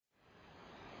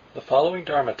The following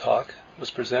Dharma talk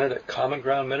was presented at Common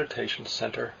Ground Meditation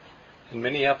Center in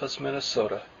Minneapolis,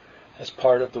 Minnesota, as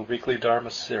part of the weekly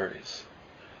Dharma series.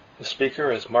 The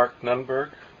speaker is Mark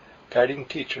Nunberg, guiding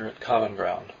teacher at Common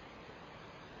Ground.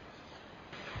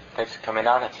 Thanks for coming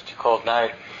out on such a cold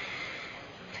night.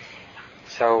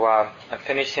 So I'm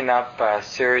finishing up a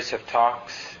series of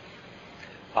talks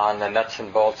on the nuts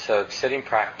and bolts of sitting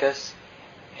practice,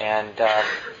 and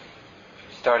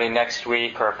starting next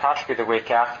week or possibly the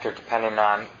week after, depending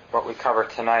on what we cover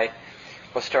tonight,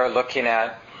 we'll start looking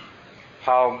at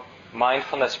how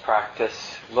mindfulness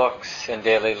practice looks in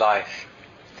daily life.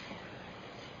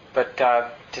 But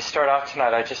to start off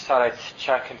tonight, I just thought I'd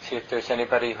check and see if there's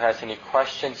anybody who has any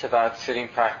questions about sitting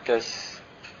practice,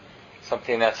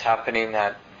 something that's happening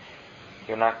that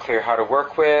you're not clear how to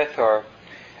work with, or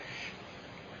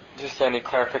just any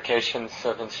clarifications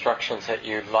of instructions that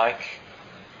you'd like.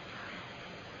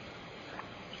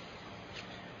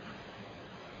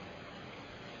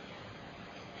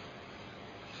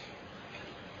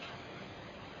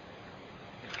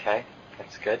 Okay,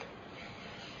 that's good.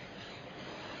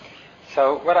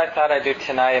 So what I thought I'd do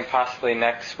tonight and possibly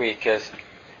next week is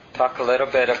talk a little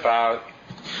bit about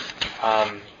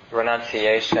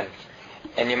renunciation.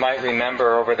 And you might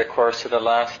remember over the course of the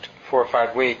last 4 or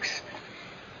 5 weeks,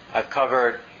 I've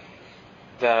covered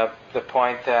the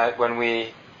point that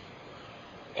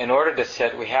in order to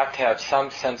sit, we have to have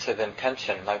some sense of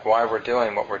intention, like why we're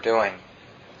doing what we're doing.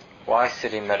 Why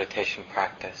sitting meditation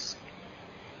practice?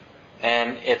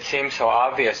 And it seems so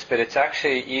obvious, but it's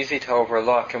actually easy to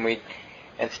overlook, and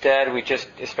instead we just,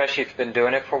 especially if you've been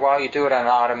doing it for a while, you do it on an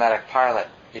automatic pilot.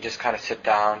 You just kind of sit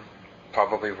down,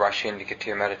 probably rushing to get to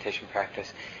your meditation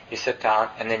practice. You sit down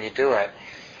and then you do it.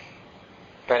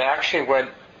 But actually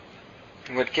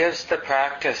what gives the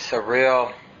practice a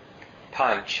real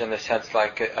punch, in the sense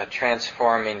like a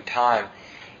transforming time,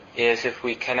 is if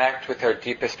we connect with our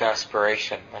deepest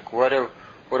aspiration. Like what are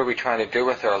we trying to do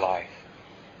with our life?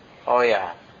 Oh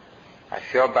yeah, I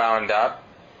feel bound up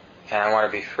and I want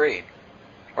to be free.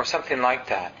 Or something like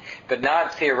that. But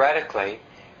not theoretically.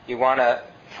 You want to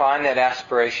find that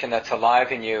aspiration that's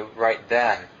alive in you right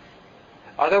then.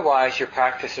 Otherwise, your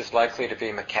practice is likely to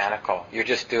be mechanical. You're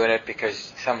just doing it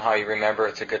because somehow you remember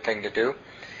it's a good thing to do.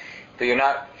 But you're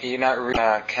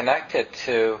not connected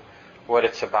to what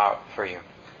it's about for you.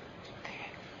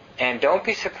 And don't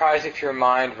be surprised if your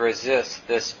mind resists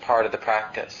this part of the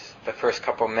practice. The first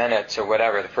couple minutes or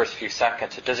whatever, the first few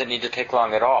seconds. It doesn't need to take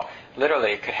long at all.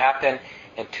 Literally, it could happen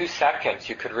in 2 seconds.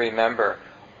 You could remember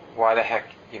why the heck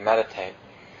you meditate.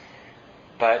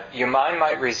 But your mind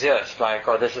might resist, like,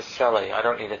 oh, this is silly. I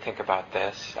don't need to think about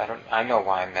this. I know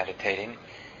why I'm meditating.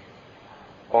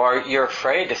 Or you're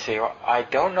afraid to say, well, I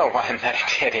don't know why I'm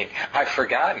meditating. I've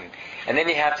forgotten. And then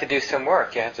you have to do some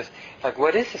work. You have to, like,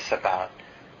 what is this about?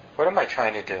 What am I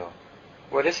trying to do?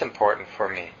 What is important for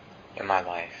me in my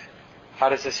life? How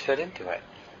does this fit into it?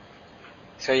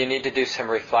 So you need to do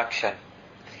some reflection.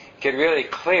 Get really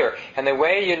clear. And the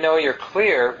way you know you're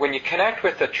clear, when you connect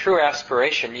with the true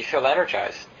aspiration, you feel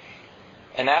energized.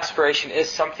 And aspiration is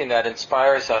something that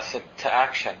inspires us to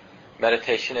action.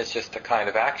 Meditation is just a kind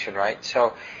of action, right?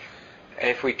 So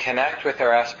if we connect with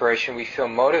our aspiration, we feel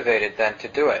motivated then to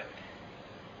do it.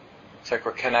 It's like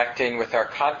we're connecting with our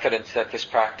confidence that this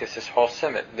practice is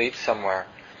wholesome, it leads somewhere,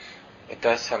 it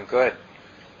does some good.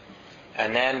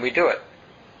 And then we do it.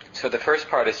 So the first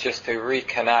part is just to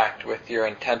reconnect with your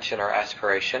intention or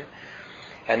aspiration.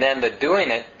 And then the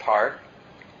doing it part,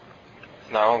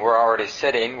 no, we're already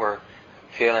sitting, we're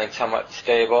feeling somewhat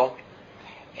stable.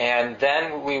 And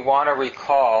then we want to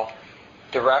recall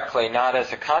directly, not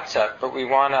as a concept, but we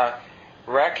want to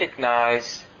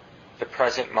recognize the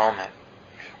present moment.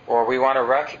 Or we want to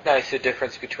recognize the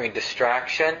difference between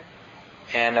distraction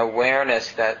and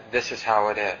awareness that this is how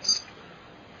it is.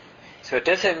 So it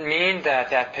doesn't mean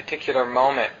that that particular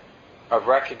moment of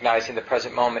recognizing the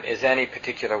present moment is any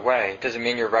particular way. It doesn't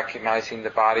mean you're recognizing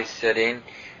the body sitting,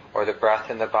 or the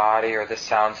breath in the body, or the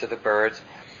sounds of the birds.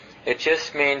 It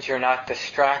just means you're not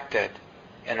distracted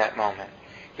in that moment.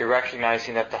 You're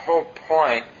recognizing that the whole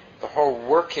point, the whole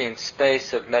working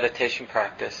space of meditation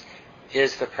practice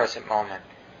is the present moment.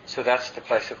 So that's the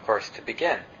place, of course, to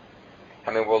begin.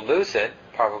 I mean, we'll lose it,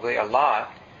 probably a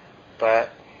lot,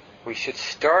 but we should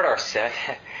start our sit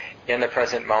in the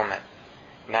present moment,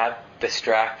 not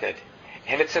distracted.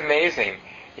 And it's amazing,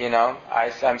 you know,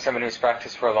 I'm someone who's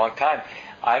practiced for a long time.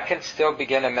 I can still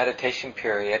begin a meditation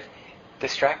period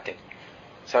distracted.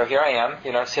 So here I am,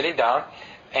 you know, sitting down,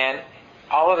 and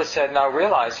all of a sudden I'll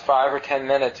realize 5 or 10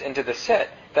 minutes into the sit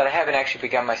that I haven't actually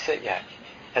begun my sit yet.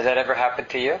 Has that ever happened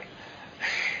to you?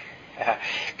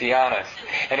 Be honest.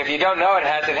 And if you don't know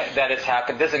that it's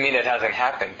happened, doesn't mean it hasn't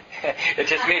happened. It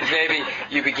just means maybe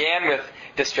you began with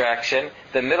distraction,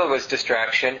 the middle was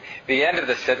distraction, the end of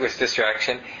the sit was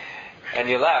distraction, and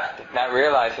you left, not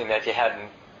realizing that you hadn't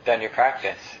done your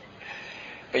practice.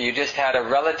 But you just had a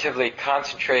relatively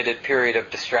concentrated period of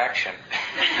distraction.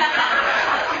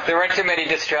 There weren't too many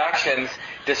distractions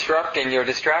disrupting your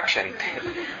distraction.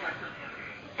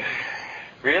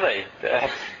 Really,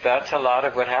 that's a lot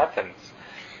of what happens.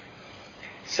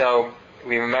 So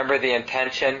we remember the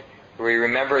intention, we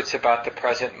remember it's about the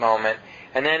present moment,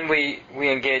 and then we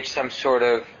engage some sort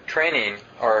of training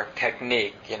or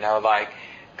technique, like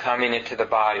coming into the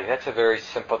body. That's a very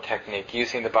simple technique,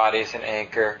 using the body as an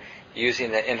anchor,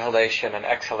 using the inhalation and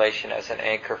exhalation as an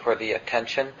anchor for the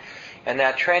attention. And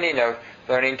that training of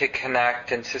learning to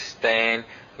connect and sustain,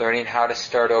 learning how to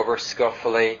start over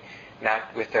skillfully,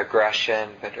 not with aggression,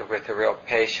 but with a real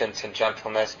patience and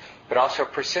gentleness, but also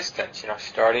persistence,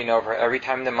 starting over every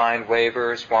time the mind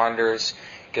wavers, wanders,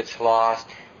 gets lost,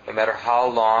 no matter how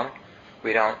long.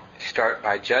 We don't start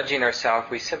by judging ourselves,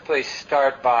 we simply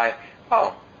start by,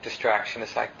 distraction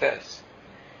is like this.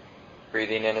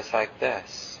 Breathing in is like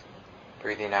this.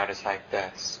 Breathing out is like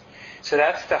this. So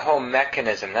that's the whole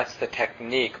mechanism, that's the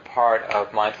technique part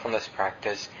of mindfulness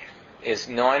practice, is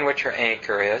knowing what your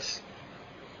anchor is.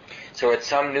 So it's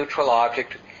some neutral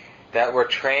object that we're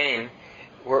training.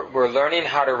 We're learning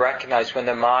how to recognize when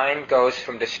the mind goes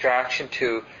from distraction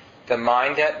to the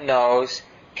mind that knows,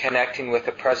 connecting with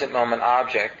the present moment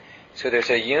object. So there's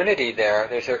a unity there.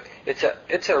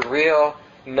 It's a real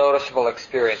noticeable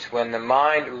experience when the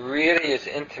mind really is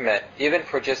intimate, even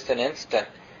for just an instant,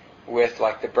 with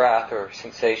like the breath or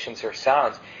sensations or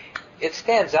sounds. It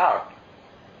stands out.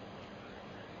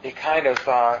 It kind of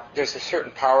there's a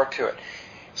certain power to it.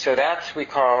 So that's we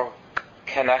call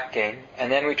connecting,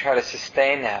 and then we try to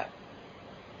sustain that.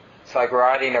 It's like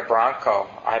riding a bronco.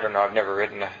 I don't know, I've never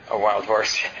ridden a wild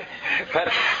horse. But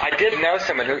I did know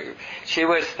someone who, she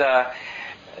was the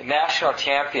national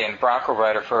champion bronco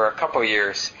rider for a couple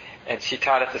years, and she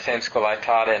taught at the same school I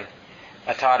taught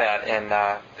at in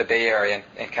the Bay Area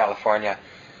in California.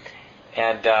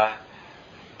 And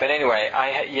but anyway,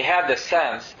 you have the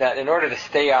sense that in order to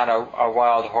stay on a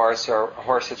wild horse or a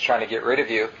horse that's trying to get rid of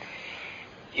you,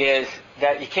 is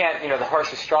that you can't, the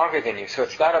horse is stronger than you. So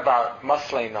it's not about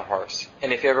muscling the horse.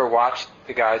 And if you ever watch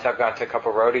the guys, I've gone to a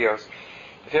couple rodeos,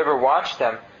 if you ever watch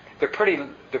them, they're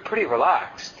pretty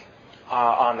relaxed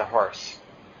on the horse.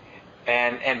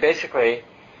 And basically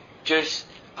just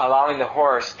allowing the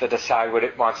horse to decide what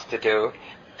it wants to do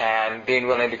and being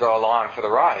willing to go along for the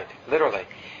ride, literally.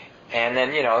 And then,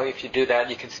 if you do that,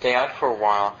 you can stay on for a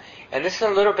while. And this is a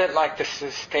little bit like the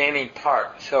sustaining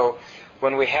part. So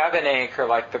when we have an anchor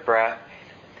like the breath,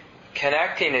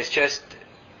 connecting is just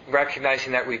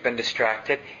recognizing that we've been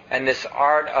distracted, and this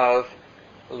art of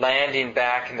landing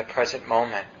back in the present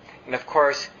moment. And of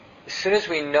course, as soon as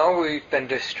we know we've been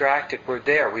distracted, we're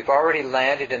there. We've already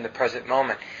landed in the present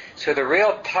moment. So the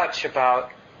real touch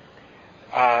about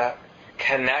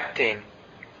connecting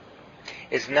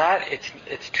is not,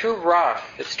 it's too rough,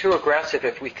 it's too aggressive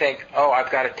if we think,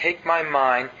 I've got to take my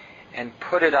mind and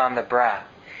put it on the breath.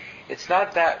 It's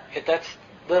not that, that's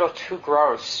a little too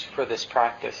gross for this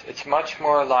practice. It's much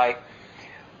more like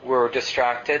we're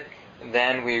distracted,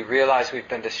 then we realize we've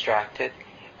been distracted,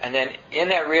 and then in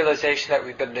that realization that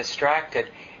we've been distracted,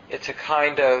 it's a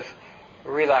kind of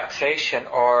relaxation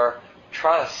or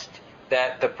trust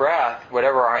that the breath,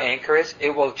 whatever our anchor is,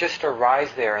 it will just arise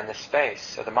there in the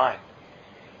space of the mind.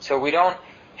 So we don't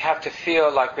have to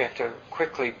feel like we have to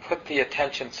quickly put the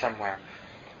attention somewhere.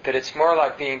 But it's more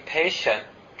like being patient,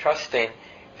 trusting,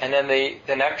 and then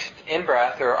the next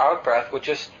in-breath or out-breath will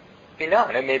just be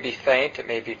known. It may be faint, it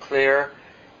may be clear,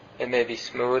 it may be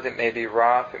smooth, it may be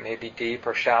rough, it may be deep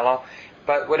or shallow.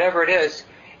 But whatever it is,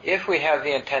 if we have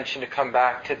the intention to come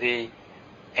back to the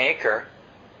anchor,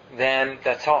 then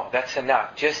that's all. That's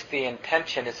enough. Just the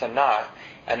intention is enough,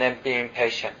 and then being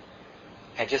patient.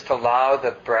 And just allow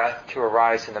the breath to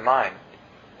arise in the mind.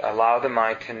 Allow the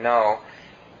mind to know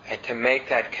and to make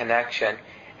that connection.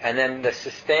 And then the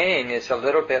sustaining is a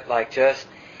little bit like just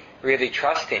really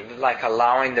trusting, like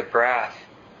allowing the breath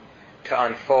to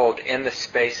unfold in the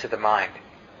space of the mind.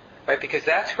 Right? Because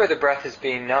that's where the breath is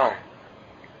being known.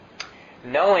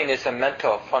 Knowing is a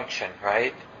mental function,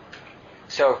 right?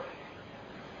 So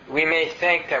we may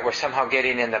think that we're somehow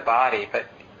getting in the body, but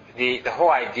the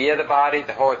whole idea of the body,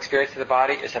 the whole experience of the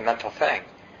body is a mental thing.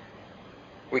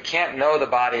 We can't know the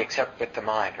body except with the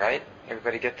mind, right?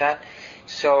 Everybody get that?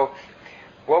 So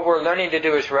what we're learning to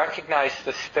do is recognize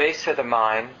the space of the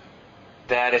mind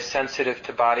that is sensitive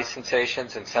to body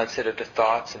sensations and sensitive to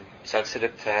thoughts and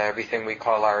sensitive to everything we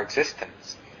call our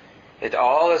existence. It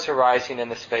all is arising in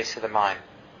the space of the mind.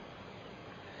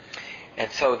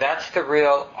 And so that's the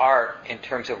real art in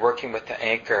terms of working with the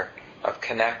anchor of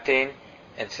connecting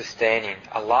and sustaining.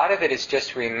 A lot of it is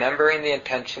just remembering the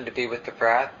intention to be with the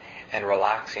breath and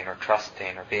relaxing or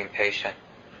trusting or being patient.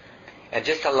 And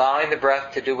just allowing the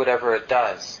breath to do whatever it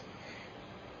does.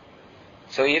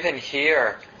 So even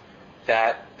here,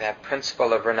 that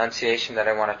principle of renunciation that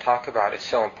I want to talk about is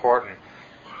so important,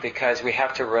 because we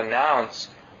have to renounce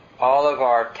all of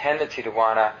our tendency to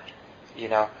want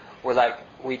to,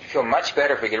 we'd feel much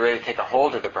better if we could really take a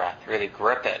hold of the breath, really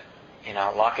grip it,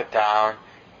 lock it down,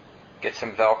 get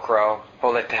some Velcro,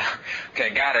 hold it down. Okay,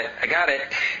 I got it,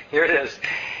 here it is.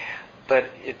 But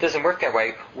it doesn't work that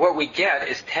way. What we get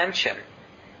is tension.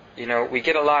 We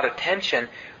get a lot of tension,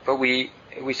 but we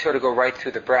sort of go right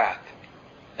through the breath.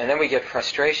 And then we get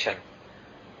frustration,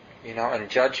 and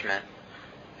judgment.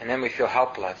 And then we feel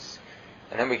helpless.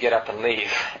 And then we get up and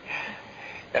leave.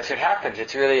 That's what happens.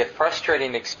 It's really a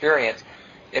frustrating experience.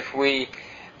 If we,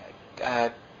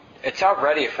 it's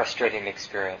already a frustrating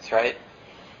experience, right?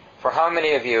 For how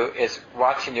many of you is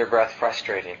watching your breath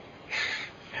frustrating?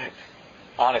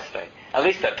 Honestly, at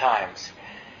least at times.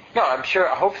 No, I'm sure,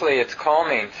 hopefully it's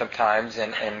calming sometimes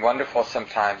and wonderful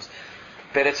sometimes.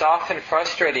 But it's often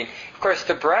frustrating. Of course,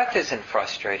 the breath isn't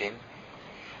frustrating,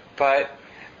 but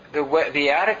the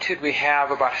attitude we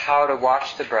have about how to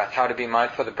watch the breath, how to be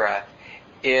mindful of the breath,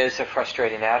 is a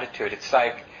frustrating attitude. It's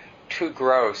like too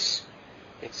gross.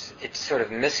 It's sort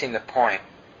of missing the point.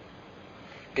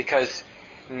 Because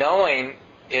knowing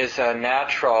is a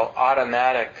natural,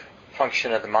 automatic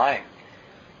function of the mind.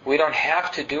 We don't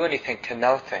have to do anything to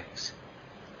know things.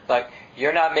 Like,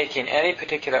 you're not making any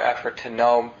particular effort to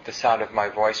know the sound of my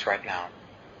voice right now.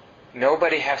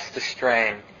 Nobody has to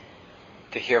strain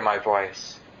to hear my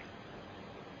voice.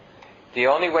 The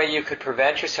only way you could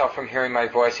prevent yourself from hearing my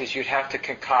voice is you'd have to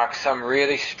concoct some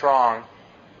really strong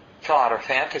thought or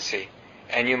fantasy,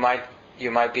 and you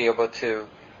might be able to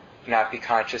not be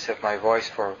conscious of my voice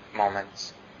for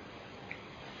moments.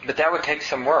 But that would take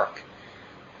some work.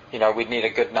 We'd need a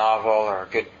good novel or a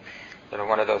good,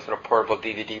 one of those little portable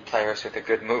DVD players with a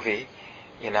good movie,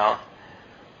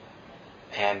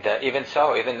 And even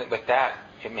with that,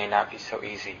 it may not be so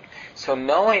easy. So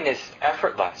knowing is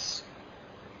effortless.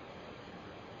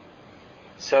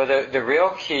 So the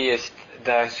real key is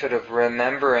the sort of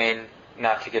remembering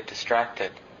not to get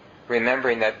distracted.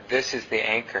 Remembering that this is the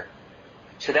anchor.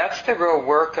 So that's the real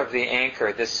work of the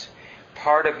anchor, this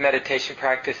part of meditation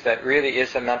practice that really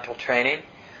is a mental training.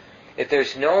 If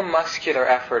there's no muscular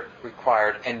effort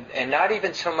required, and not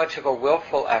even so much of a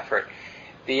willful effort,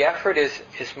 the effort is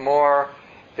more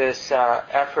this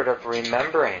effort of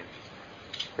remembering.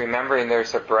 Remembering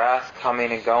there's a breath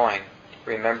coming and going.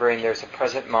 Remembering there's a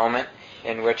present moment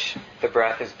in which the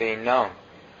breath is being known.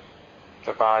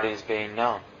 The body is being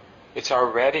known. It's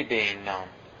already being known,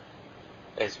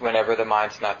 is whenever the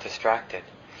mind's not distracted.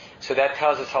 So that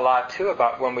tells us a lot too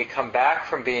about when we come back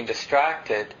from being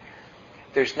distracted,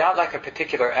 there's not like a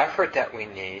particular effort that we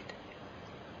need,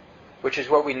 which is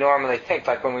what we normally think.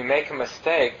 Like when we make a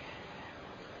mistake,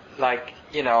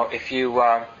 if you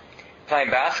playing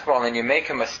basketball and you make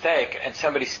a mistake and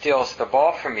somebody steals the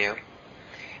ball from you,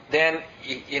 then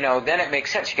then it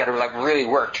makes sense. You got to really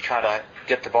work to try to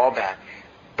get the ball back.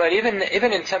 But even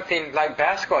in something like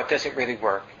basketball, it doesn't really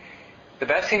work. The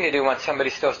best thing to do when somebody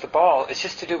steals the ball is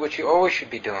just to do what you always should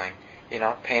be doing.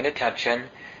 Paying attention.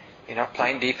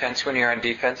 Playing defense when you're on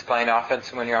defense, playing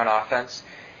offense when you're on offense.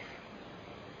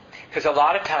 Because a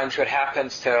lot of times what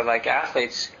happens to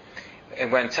athletes,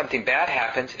 and when something bad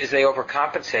happens, is they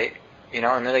overcompensate, and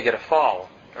then they get a fall,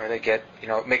 or they get,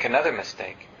 make another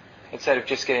mistake, instead of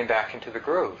just getting back into the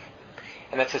groove.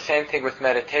 And that's the same thing with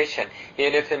meditation.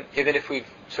 Even if we've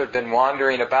sort of been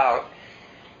wandering about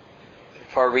the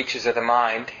far reaches of the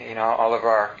mind, all of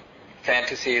our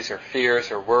fantasies or fears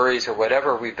or worries or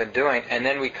whatever we've been doing, and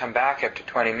then we come back after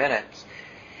 20 minutes,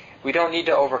 we don't need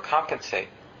to overcompensate.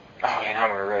 I'm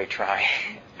going to really try.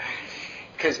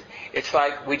 Because it's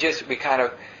like we kind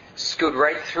of scoot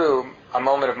right through a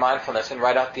moment of mindfulness and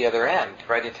right out the other end,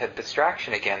 right into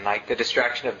distraction again, like the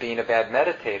distraction of being a bad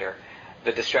meditator,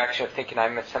 the distraction of thinking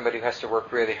I'm somebody who has to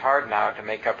work really hard now to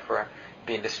make up for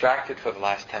being distracted for the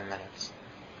last 10 minutes.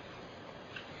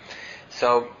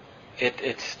 So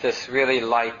it's this really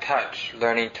light touch,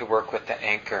 learning to work with the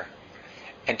anchor.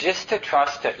 And just to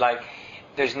trust it,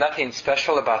 there's nothing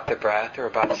special about the breath or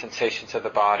about sensations of the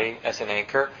body as an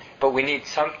anchor, but we need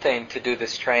something to do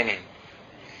this training.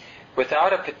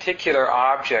 Without a particular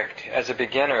object, as a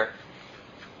beginner,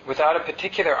 without a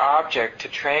particular object to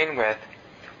train with,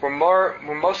 we're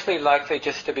mostly likely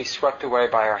just to be swept away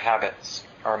by our habits,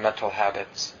 our mental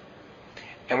habits.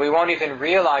 And we won't even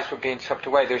realize we're being swept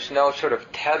away. There's no sort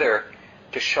of tether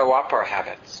to show up our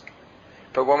habits.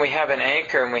 But when we have an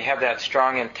anchor and we have that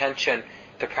strong intention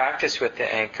to practice with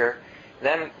the anchor,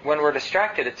 then when we're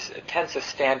distracted, it tends to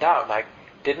stand out. Like,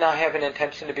 didn't I have an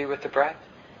intention to be with the breath?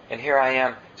 And here I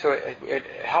am. So it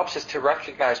helps us to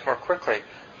recognize more quickly,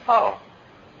 oh,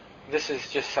 this is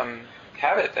just some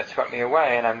habit that swept me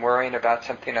away, and I'm worrying about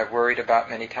something I've worried about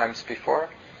many times before.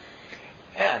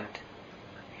 And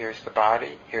here's the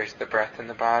body, here's the breath in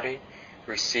the body,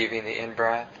 receiving the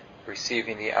in-breath,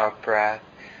 receiving the out-breath,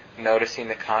 noticing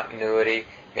the continuity,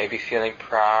 maybe feeling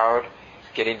proud,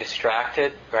 getting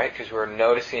distracted, right? Because we're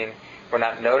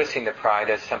not noticing the pride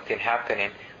as something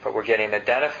happening, but we're getting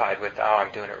identified with, oh,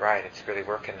 I'm doing it right, it's really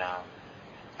working now.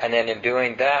 And then in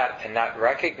doing that and not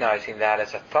recognizing that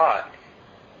as a thought,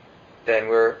 then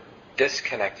we're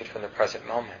disconnected from the present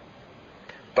moment.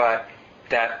 But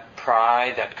that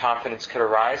pride, that confidence could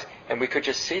arise, and we could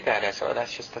just see that as, oh,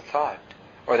 that's just a thought.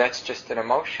 Or that's just an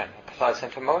emotion, a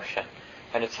pleasant emotion.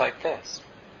 And it's like this.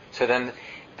 So then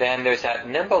there's that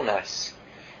nimbleness.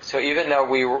 So even though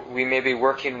we may be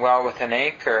working well with an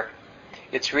anchor,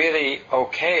 it's really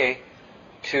okay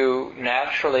to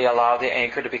naturally allow the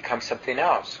anchor to become something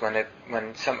else.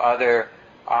 When some other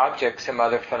object, some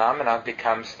other phenomenon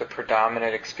becomes the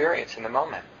predominant experience in the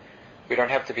moment. We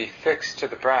don't have to be fixed to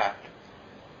the breath.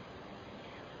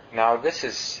 Now this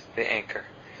is the anchor.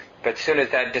 But as soon as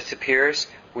that disappears,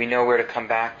 we know where to come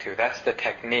back to. That's the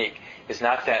technique. Is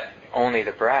not that only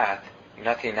the breath,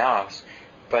 nothing else,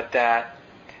 but that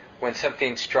when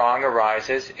something strong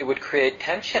arises, it would create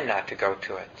tension not to go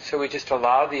to it. So we just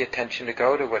allow the attention to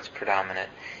go to what's predominant.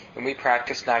 And we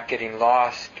practice not getting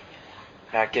lost,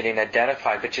 not getting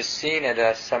identified, but just seeing it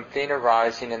as something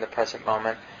arising in the present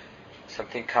moment,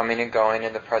 something coming and going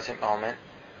in the present moment.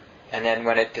 And then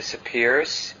when it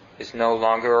disappears, is no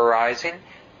longer arising,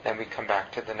 then we come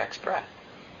back to the next breath.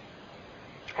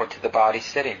 Or to the body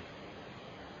sitting.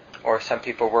 Or some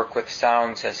people work with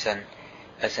sounds as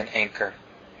an anchor.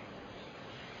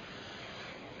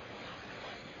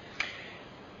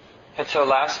 And so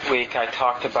last week I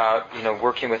talked about,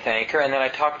 working with anchor, and then I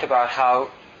talked about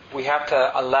how we have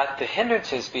to let the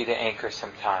hindrances be the anchor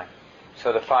sometime.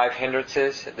 So the 5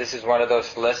 hindrances, this is one of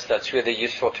those lists that's really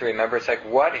useful to remember. It's like,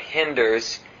 what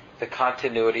hinders the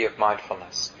continuity of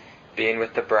mindfulness? Being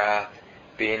with the breath,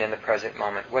 being in the present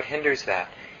moment. What hinders that?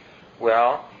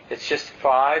 Well, it's just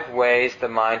 5 ways the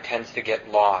mind tends to get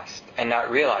lost and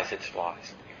not realize it's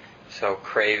lost. So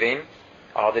craving,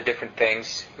 all the different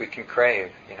things we can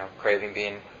crave. Craving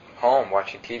being home,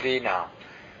 watching TV now.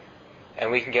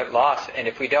 And we can get lost. And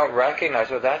if we don't recognize,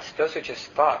 those are just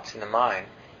thoughts in the mind.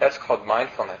 That's called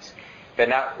mindfulness. But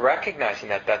not recognizing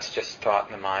that that's just thought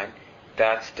in the mind,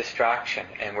 that's distraction.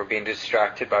 And we're being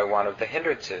distracted by one of the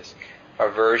hindrances.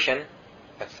 Aversion,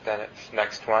 that's the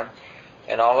next one.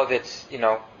 And all of its,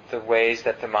 the ways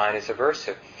that the mind is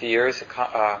aversive. Fear is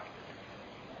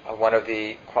one of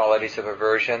the qualities of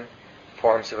aversion,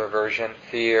 forms of aversion.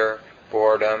 Fear,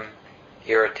 boredom,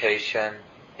 irritation,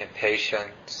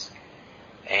 impatience,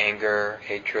 anger,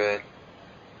 hatred,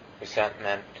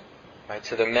 resentment. Right?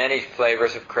 So the many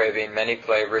flavors of craving, many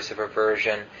flavors of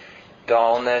aversion.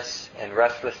 Dullness and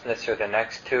restlessness are the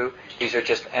next 2. These are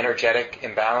just energetic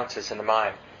imbalances in the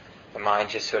mind. The mind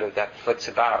just sort of that flits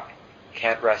about,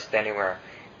 can't rest anywhere.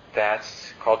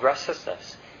 That's called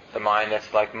restlessness. The mind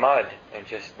that's like mud and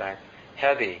just like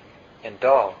heavy and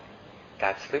dull.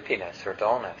 That's sleepiness or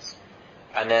dullness.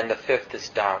 And then the 5th is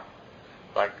doubt.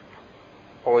 Like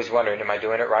always wondering, am I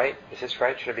doing it right? Is this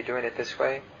right? Should I be doing it this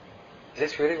way? Is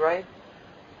this really right?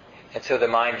 And so the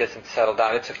mind doesn't settle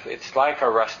down. It's like a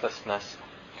restlessness,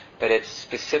 but it's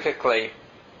specifically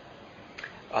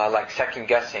like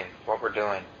second-guessing what we're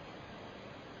doing.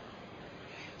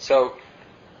 So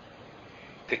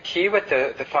the key with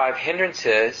the 5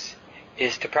 hindrances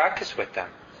is to practice with them.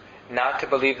 Not to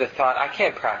believe the thought, I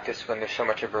can't practice when there's so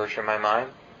much aversion in my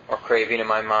mind, or craving in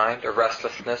my mind, or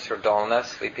restlessness, or dullness,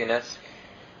 sleepiness,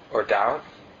 or doubt.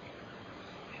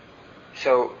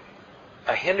 So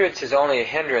a hindrance is only a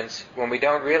hindrance when we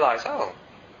don't realize, oh,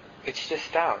 it's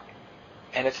just doubt.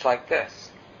 And it's like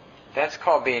this. That's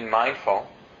called being mindful,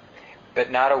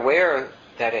 but not aware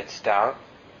that it's doubt,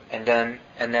 and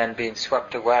then being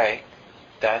swept away.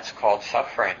 That's called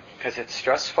suffering, because it's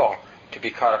stressful to be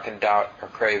caught up in doubt or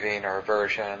craving or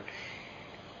aversion,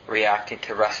 reacting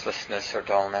to restlessness or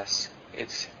dullness.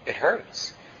 It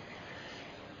hurts.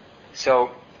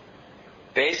 So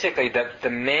basically the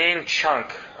main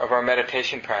chunk of our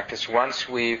meditation practice, once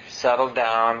we've settled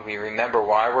down, we remember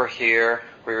why we're here,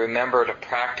 we remember to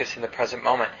practice in the present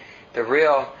moment, the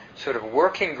real sort of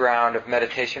working ground of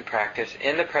meditation practice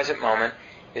in the present moment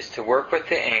is to work with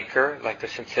the anchor, like the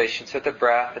sensations of the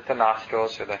breath at the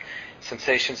nostrils or the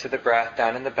sensations of the breath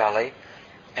down in the belly,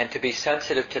 and to be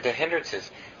sensitive to the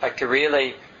hindrances, like to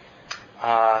really,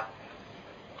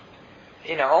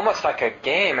 almost like a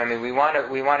game. I mean, we want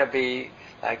to be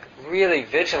like really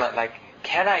vigilant. Like,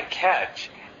 can I catch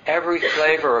every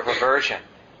flavor of aversion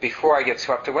before I get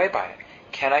swept away by it?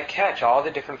 Can I catch all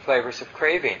the different flavors of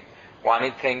craving,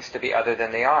 wanting things to be other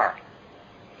than they are?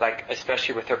 Like,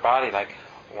 especially with their body, like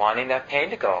wanting that pain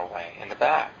to go away in the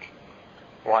back,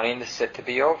 wanting the sit to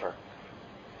be over.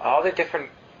 All the different,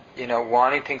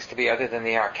 wanting things to be other than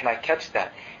they are. Can I catch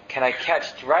that? Can I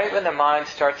catch right when the mind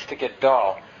starts to get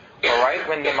dull, or right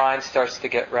when the mind starts to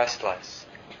get restless?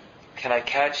 Can I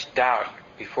catch doubt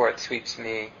before it sweeps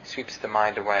the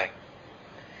mind away?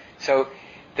 So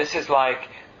this is like,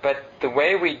 but the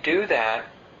way we do that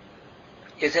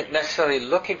isn't necessarily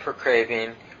looking for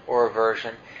craving or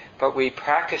aversion, but we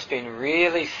practice being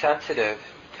really sensitive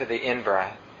to the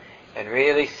in-breath and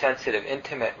really sensitive,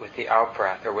 intimate with the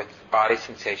out-breath or with body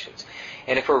sensations.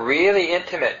 And if we're really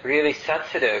intimate, really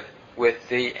sensitive with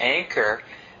the anchor,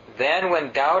 then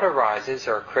when doubt arises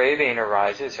or craving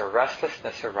arises or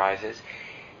restlessness arises,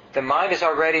 the mind is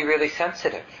already really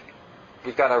sensitive.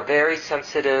 We've got a very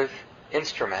sensitive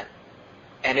instrument,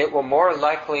 and it will more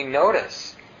likely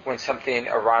notice when something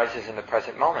arises in the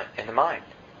present moment in the mind.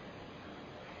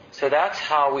 So that's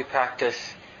how we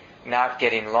practice not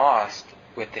getting lost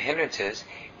with the hindrances.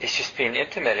 It's just being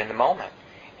intimate in the moment.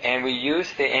 And we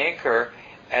use the anchor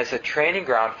as a training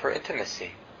ground for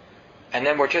intimacy. And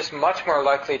then we're just much more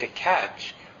likely to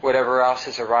catch whatever else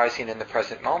is arising in the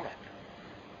present moment.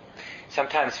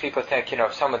 Sometimes people think,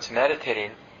 if someone's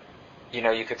meditating,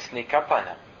 you could sneak up on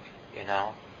them,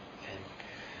 and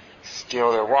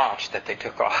steal their watch that they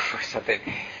took off or something.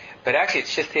 But actually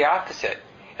it's just the opposite.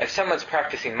 If someone's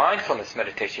practicing mindfulness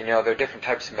meditation, there are different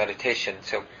types of meditation.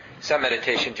 So some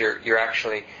meditations you're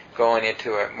actually going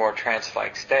into a more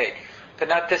trance-like state, but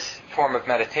not this form of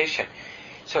meditation.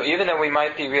 So even though we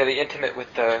might be really intimate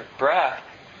with the breath,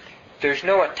 there's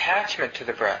no attachment to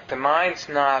the breath. The mind's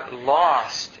not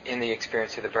lost in the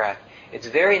experience of the breath. It's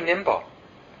very nimble.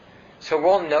 So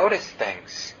we'll notice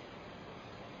things.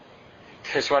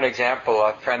 There's one example.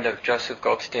 A friend of Joseph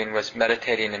Goldstein was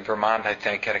meditating in Vermont, I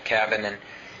think, at a cabin, and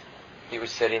he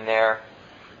was sitting there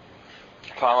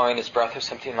following his breath or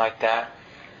something like that.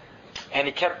 And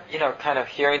he kept, kind of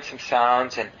hearing some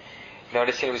sounds and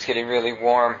noticing it was getting really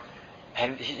warm.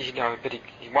 And he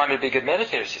wanted to be a good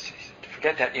meditator. He said,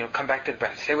 forget that, come back to the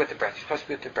breath. Stay with the breath. You're supposed to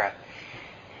be with the breath.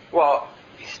 Well,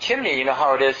 his chimney, you know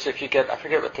how it is if you get, I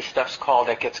forget what the stuff's called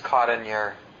that gets caught in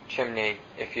your chimney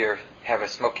if you have a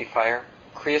smoky fire.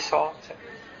 Creosol?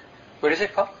 What is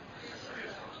it called?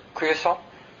 Creosol?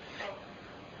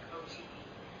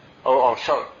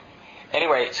 So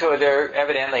anyway, so there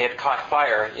evidently had caught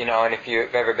fire, and if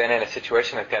you've ever been in a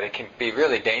situation like that, it can be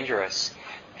really dangerous.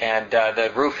 And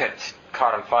the roof had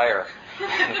caught on fire.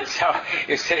 So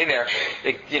he was sitting there,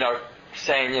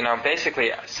 saying,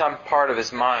 basically some part of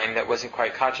his mind that wasn't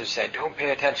quite conscious saying, don't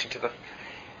pay attention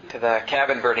to the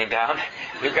cabin burning down.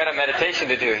 We've got a meditation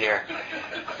to do here.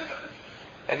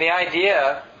 And the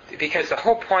idea, because the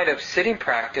whole point of sitting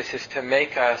practice is to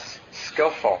make us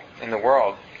skillful in the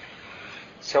world.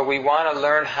 So we want to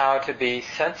learn how to be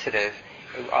sensitive,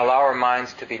 allow our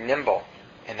minds to be nimble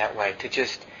in that way, to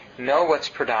just know what's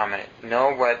predominant,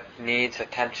 know what needs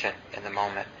attention in the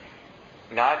moment,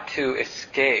 not to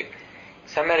escape.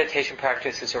 Some meditation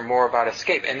practices are more about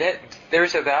escape, and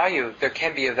there's a value, there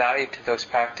can be a value to those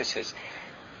practices,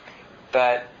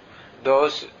 but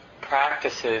those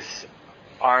practices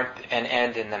aren't an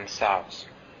end in themselves.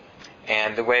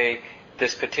 And the way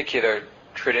this particular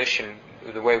tradition,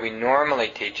 the way we normally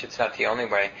teach, it's not the only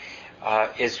way,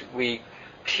 is we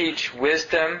teach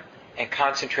wisdom and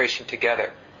concentration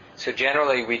together. So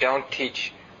generally we don't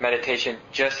teach meditation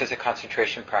just as a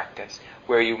concentration practice,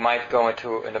 where you might go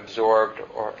into an absorbed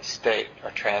or state, or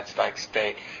trance-like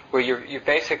state, where you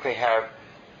basically have,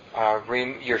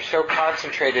 you're so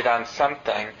concentrated on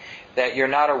something that you're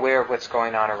not aware of what's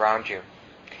going on around you.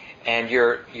 And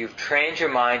you've trained your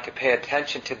mind to pay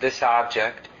attention to this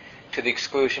object to the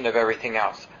exclusion of everything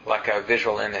else, like a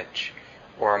visual image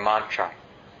or a mantra.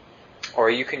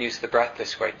 Or you can use the breath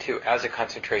this way too, as a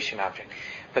concentration object.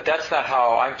 But that's not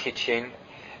how I'm teaching.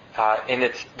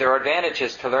 And there are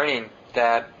advantages to learning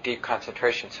that deep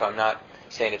concentration, so I'm not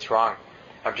saying it's wrong.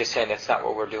 I'm just saying that's not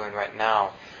what we're doing right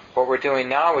now. What we're doing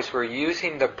now is we're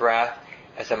using the breath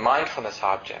as a mindfulness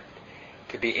object,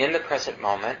 to be in the present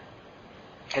moment.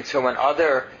 And so when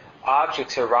other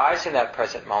objects arise in that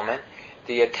present moment,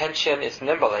 the attention is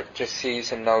nimble. It just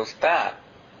sees and knows that.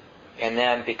 And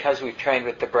then because we've trained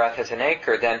with the breath as an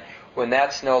anchor, then when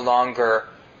that's no longer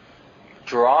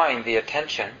drawing the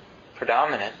attention,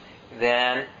 predominant,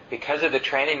 then because of the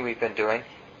training we've been doing,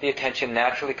 the attention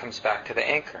naturally comes back to the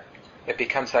anchor. It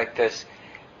becomes like this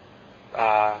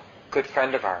good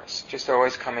friend of ours, just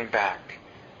always coming back.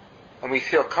 And we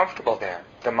feel comfortable there.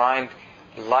 The mind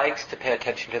likes to pay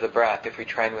attention to the breath if we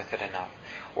train with it enough,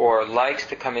 or likes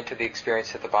to come into the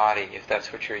experience of the body if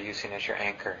that's what you're using as your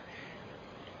anchor.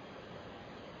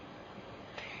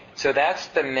 So that's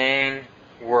the main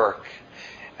work.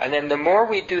 And then the more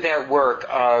we do that work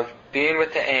of being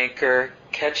with the anchor,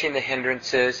 catching the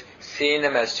hindrances, seeing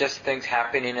them as just things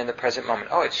happening in the present moment.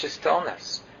 Oh, it's just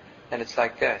stillness. And it's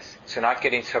like this. So not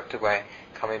getting swept away,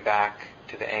 coming back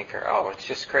to the anchor. Oh, it's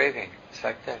just craving. It's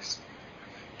like this.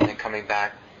 And then coming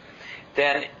back.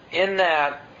 Then in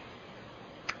that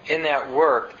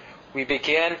work, we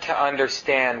begin to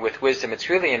understand with wisdom, it's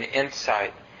really an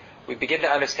insight. We begin to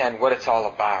understand what it's all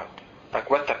about. Like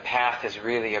what the path is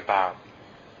really about.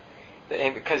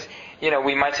 Because,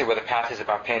 we might say, well, the path is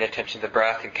about paying attention to the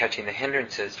breath and catching the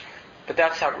hindrances. But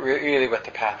that's not really what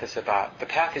the path is about. The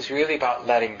path is really about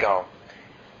letting go.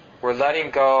 We're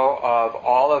letting go of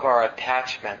all of our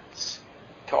attachments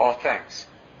to all things.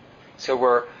 So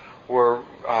we're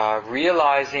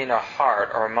realizing a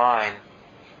heart or a mind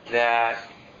that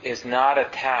is not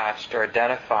attached or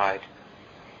identified.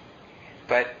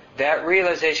 But that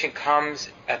realization comes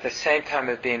at the same time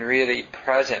of being really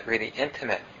present, really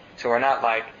intimate. So we're not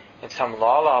like in some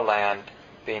la-la land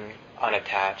being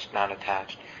unattached,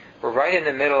 non-attached. We're right in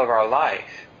the middle of our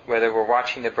life, whether we're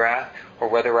watching the breath or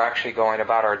whether we're actually going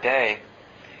about our day.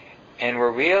 And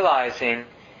we're realizing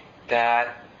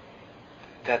that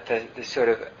the sort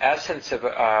of essence of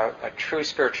a true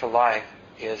spiritual life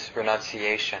is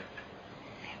renunciation.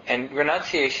 And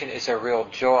renunciation is a real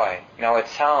joy. Now it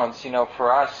sounds,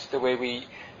 for us, the way we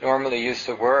normally use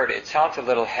the word, it sounds a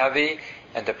little heavy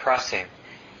and depressing.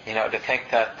 To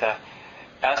think that the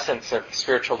essence of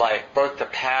spiritual life, both the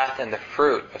path and the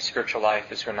fruit of spiritual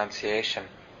life is renunciation.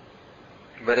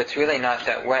 But it's really not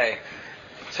that way.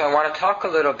 So I want to talk a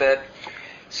little bit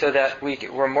so that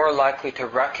we're more likely to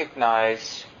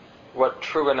recognize what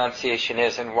true renunciation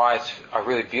is and why it's a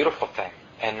really beautiful thing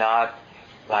and not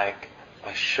like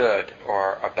a should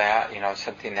or a bad,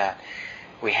 something that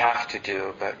we have to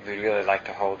do but we really like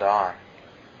to hold on.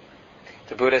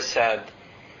 The Buddha said,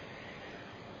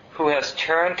 whoso has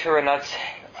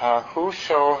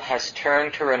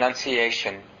turned to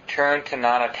renunciation, turned to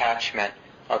non-attachment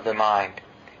of the mind,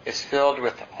 is filled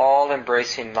with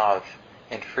all-embracing love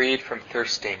and freed from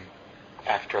thirsting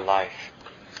after life.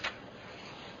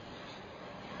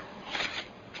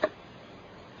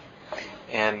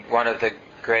 And one of the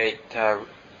great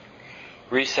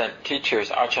recent teachers,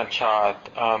 Ajahn Chah,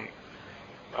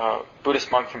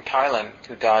 Buddhist monk from Thailand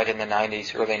who died in the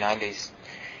early 90s,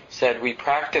 said, we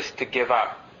practice to give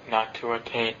up, not to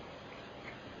attain.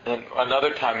 And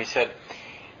another time he said,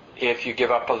 if you give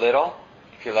up a little,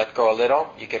 if you let go a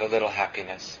little, you get a little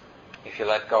happiness. If you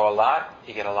let go a lot,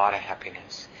 you get a lot of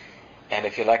happiness. And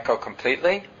if you let go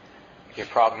completely, your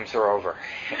problems are over.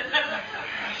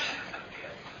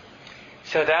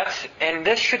 So and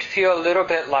this should feel a little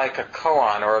bit like a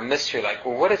koan or a mystery, like,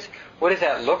 well, what does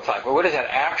that look like? Well, what does that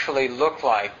actually look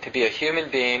like to be a human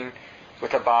being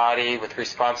with a body, with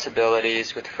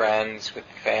responsibilities, with friends, with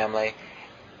family,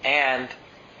 and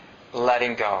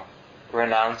letting go,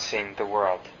 renouncing the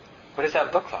world? What does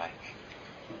that look like?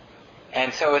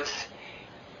 And so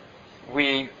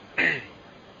we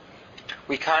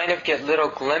kind of get little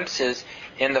glimpses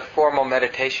in the formal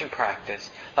meditation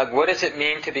practice. Like, what does it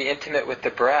mean to be intimate with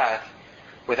the breath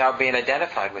without being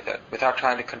identified with it, without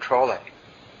trying to control it?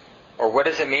 Or what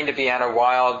does it mean to be on a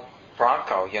wild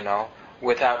bronco,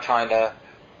 without trying to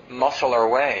muscle our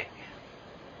way?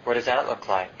 What does that look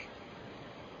like?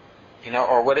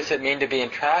 Or what does it mean to be in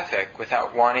traffic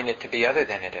without wanting it to be other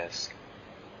than it is?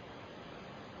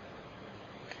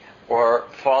 Or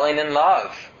falling in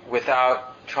love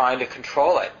without trying to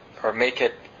control it or make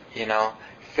it,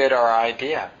 fit our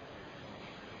idea.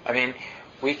 I mean,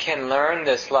 we can learn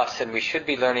this lesson, we should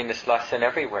be learning this lesson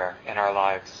everywhere in our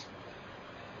lives.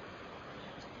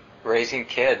 Raising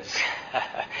kids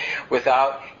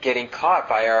without getting caught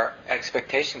by our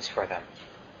expectations for them.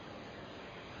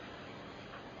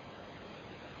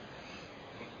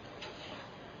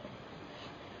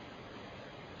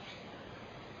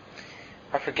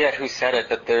 Our forget who said it,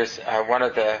 but there's one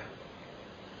of the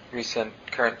recent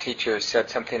current teachers said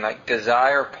something like,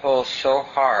 desire pulls so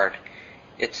hard,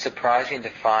 it's surprising to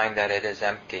find that it is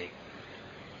empty.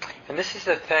 And this is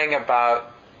the thing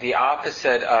about the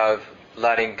opposite of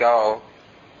letting go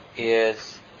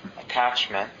is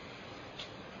attachment,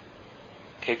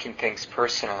 taking things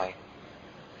personally.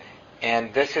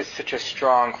 And this is such a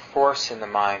strong force in the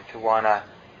mind to want to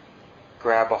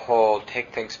grab a hold,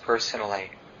 take things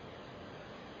personally.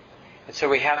 And so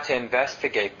we have to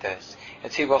investigate this.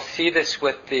 And see, we'll see this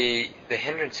with the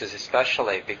hindrances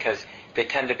especially, because they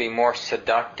tend to be more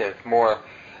seductive, more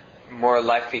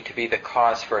likely to be the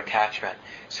cause for attachment.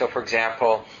 So for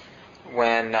example,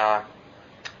 when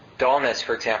dullness,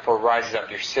 for example, rises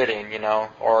up, you're sitting,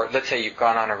 or let's say you've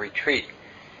gone on a retreat,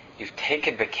 you've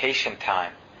taken vacation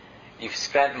time, you've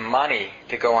spent money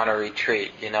to go on a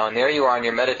retreat, and there you are on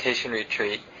your meditation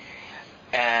retreat,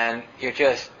 and you're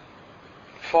just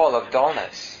full of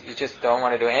dullness. You just don't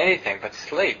want to do anything but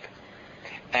sleep.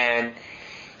 And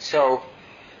so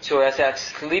as that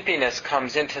sleepiness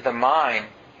comes into the mind,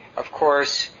 of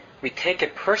course, we take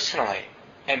it personally.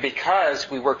 And because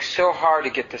we work so hard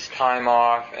to get this time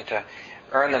off and to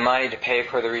earn the money to pay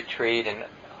for the retreat and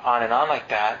on like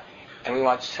that, and we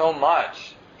want so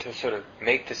much to sort of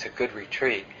make this a good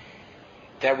retreat,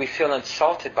 that we feel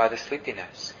insulted by the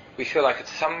sleepiness. We feel like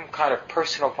it's some kind of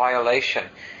personal violation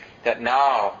that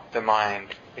now the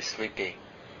mind is sleepy.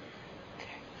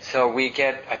 So we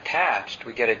get attached,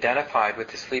 we get identified with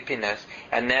the sleepiness,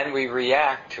 and then we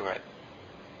react to it.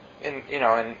 In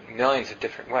millions of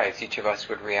different ways. Each of us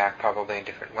would react probably in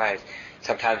different ways.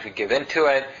 Sometimes we give into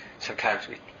it, sometimes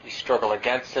we struggle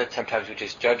against it, sometimes we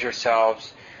just judge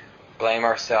ourselves, blame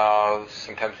ourselves,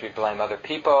 sometimes we blame other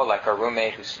people, like our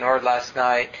roommate who snored last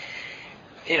night.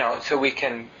 So we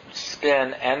can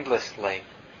spin endlessly.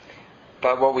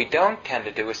 But what we don't tend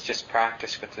to do is just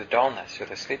practice with the dullness or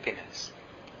the sleepiness.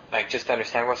 Like just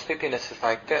understand, well, sleepiness is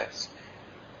like this.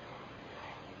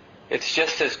 It's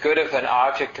just as good of an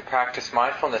object to practice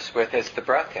mindfulness with as the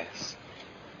breath is.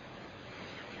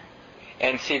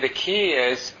 And see, the key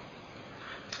is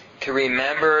to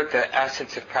remember the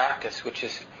essence of practice, which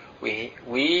is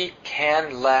we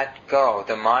can let go,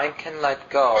 the mind can let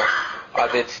go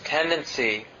of its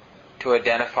tendency to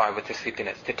identify with the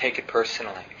sleepiness, to take it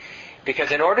personally.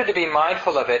 Because in order to be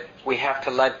mindful of it, we have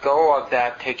to let go of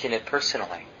that taking it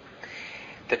personally.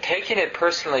 The taking it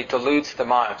personally deludes the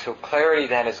mind, so clarity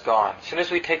then is gone. As soon as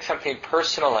we take something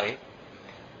personally,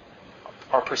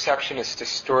 our perception is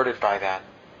distorted by that.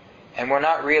 And we're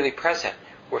not really present.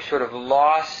 We're sort of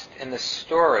lost in the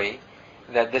story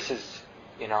that this is,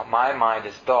 my mind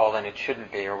is dull and it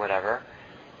shouldn't be or whatever.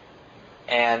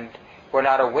 And we're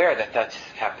not aware that that's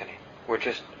happening.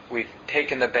 We've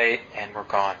taken the bait and we're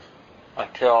gone.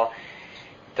 Until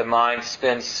the mind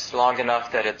spins long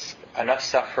enough that it's enough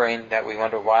suffering that we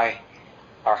wonder why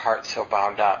our heart's so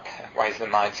bound up. Why is the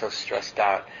mind so stressed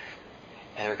out?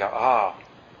 And we go, oh,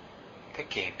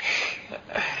 thinking.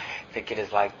 Thinking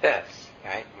is like this,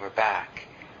 right? We're back.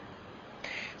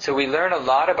 So we learn a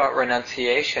lot about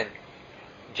renunciation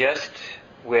just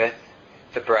with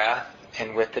the breath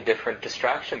and with the different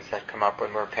distractions that come up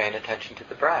when we're paying attention to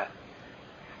the breath.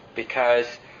 Because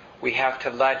we have to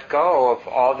let go of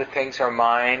all the things our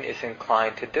mind is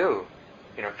inclined to do.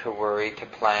 To worry, to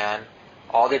plan,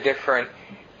 all the different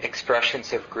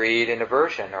expressions of greed and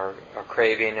aversion, or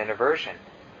craving and aversion.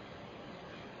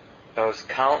 Those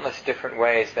countless different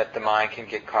ways that the mind can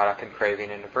get caught up in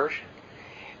craving and aversion.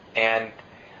 And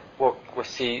we'll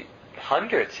see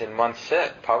hundreds in one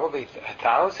sit, probably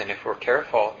 1,000 if we're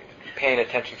careful, paying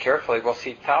attention carefully. We'll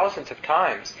see thousands of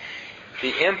times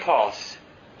the impulse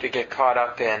to get caught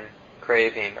up in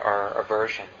craving or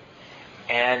aversion.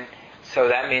 And so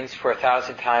that means for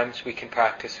 1,000 times we can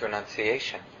practice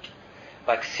renunciation.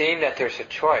 Like seeing that there's a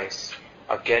choice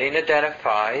of getting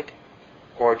identified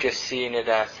or just seeing it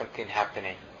as something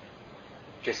happening.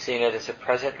 Just seeing it as a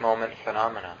present moment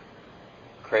phenomenon.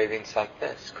 Craving's like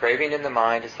this. Craving in the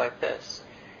mind is like this.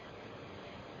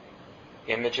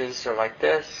 Images are like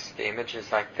this. The image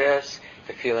is like this.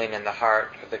 The feeling in the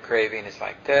heart of the craving is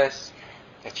like this.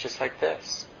 It's just like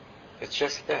this. It's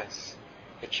just this.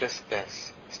 It's just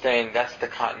this. Staying, that's the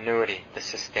continuity, the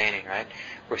sustaining, right?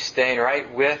 We're staying right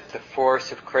with the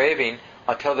force of craving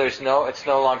until it's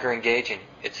no longer engaging.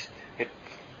 It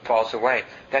falls away.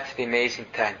 That's the amazing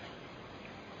thing.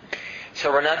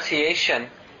 So renunciation,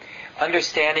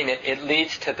 understanding it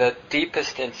leads to the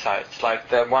deepest insights, like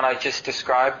the one I just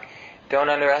described. Don't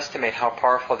underestimate how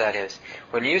powerful that is.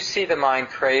 When you see the mind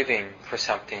craving for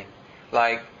something,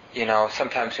 like,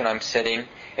 sometimes when I'm sitting,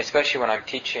 especially when I'm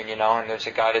teaching, and there's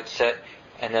a guided sit,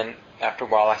 and then after a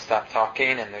while I stop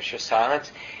talking and there's just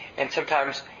silence. And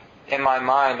sometimes in my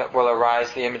mind will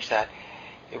arise the image that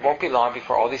it won't be long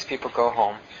before all these people go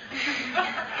home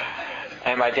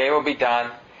and my day will be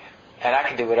done and I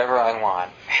can do whatever I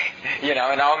want. And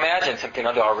I'll imagine something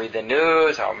I'll do. I'll read the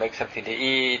news, I'll make something to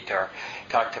eat, or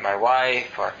talk to my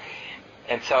wife,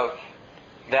 and so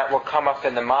that will come up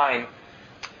in the mind,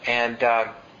 and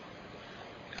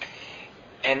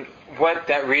what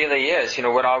that really is,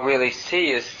 what I'll really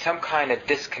see is some kind of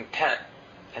discontent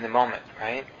in the moment,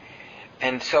 right?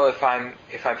 And so if I'm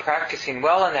practicing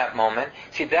well in that moment,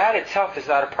 see, that itself is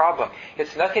not a problem.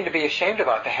 It's nothing to be ashamed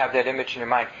about to have that image in your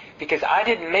mind, because I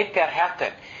didn't make that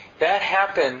happen. That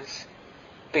happens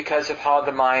because of how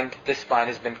this mind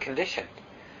has been conditioned.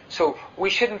 So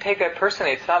we shouldn't take that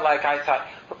personally. It's not like I thought,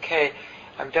 okay,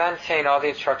 I'm done saying all the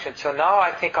instructions, so now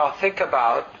I think I'll think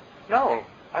about... No,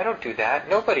 I don't do that.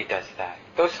 Nobody does that.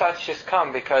 Those thoughts just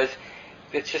come because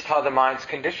it's just how the mind's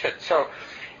conditioned. So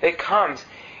it comes.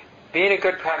 Being a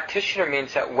good practitioner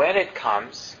means that when it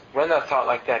comes, when a thought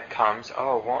like that comes,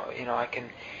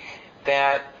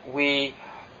 that we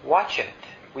watch it.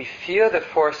 We feel the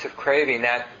force of craving,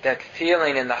 that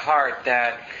feeling in the heart,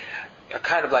 that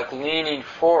kind of like leaning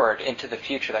forward into the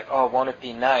future, like, oh, won't it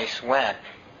be nice when?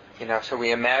 So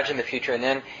we imagine the future, and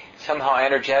then somehow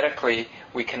energetically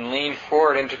we can lean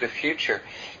forward into the future.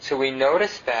 So we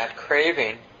notice that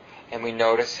craving, and we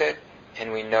notice it,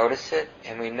 and we notice it,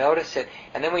 and we notice it,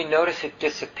 and then we notice it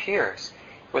disappears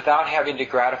without having to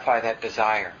gratify that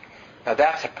desire. Now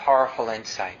that's a powerful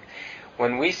insight.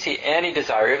 When we see any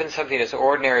desire, even something as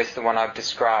ordinary as the one I've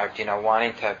described,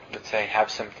 wanting to, let's say,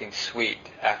 have something sweet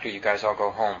after you guys all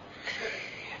go home,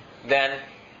 then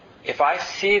if I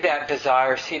see that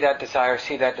desire,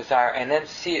 and then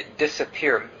see it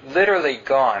disappear, literally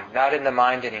gone, not in the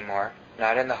mind anymore,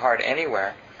 not in the heart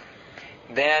anywhere,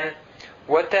 then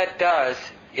what that does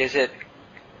is it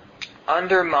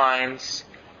undermines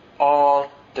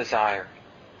all desire.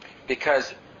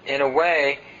 Because in a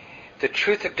way, the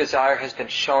truth of desire has been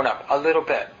shown up a little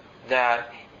bit,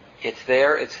 that it's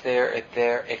there,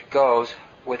 it goes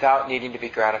without needing to be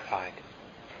gratified.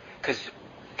 Because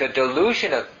the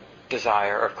delusion of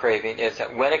desire, of craving, is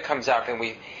that when it comes up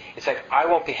it's like, I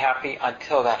won't be happy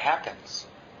until that happens.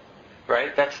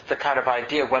 Right? That's the kind of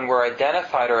idea. When we're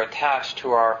identified or attached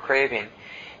to our craving,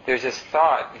 there's this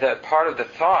thought, that part of the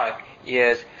thought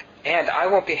is, and I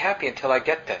won't be happy until I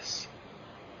get this.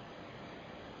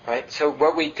 Right? So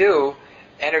what we do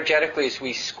energetically is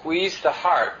we squeeze the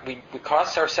heart, we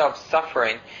cause ourselves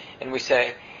suffering, and we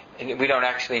say, and we don't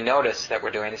actually notice that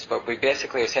we're doing this, but we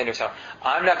basically are saying to ourselves,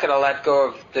 I'm not going to let go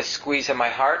of the squeeze of my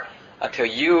heart until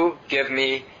you give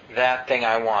me that thing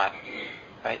I want.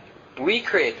 Right? We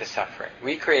create the suffering.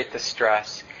 We create the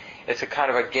stress. It's a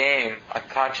kind of a game, a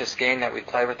conscious game that we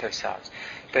play with ourselves.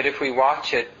 But if we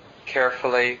watch it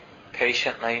carefully,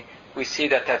 patiently, we see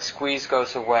that squeeze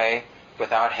goes away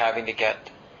without having to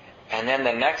get. And then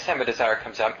the next time a desire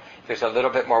comes up, there's a little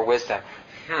bit more wisdom.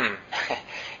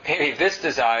 Maybe this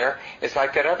desire is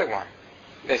like that other one.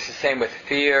 It's the same with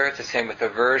fear, it's the same with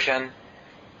aversion.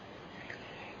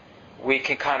 We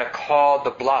can kind of call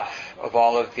the bluff of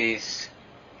all of these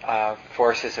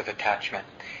forces of attachment.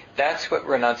 That's what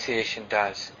renunciation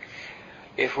does.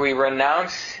 If we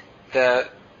renounce the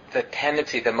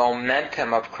tendency, the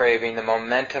momentum of craving, the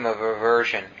momentum of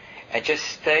aversion, and just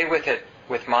stay with it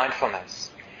with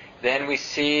mindfulness, then we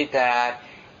see that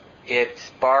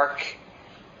it's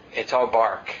all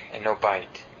bark and no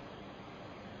bite.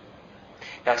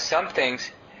 Now some things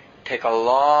take a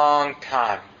long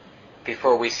time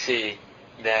before we see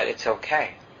that it's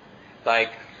okay.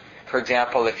 Like, for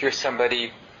example, if you're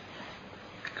somebody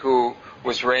who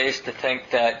was raised to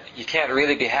think that you can't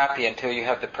really be happy until you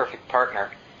have the perfect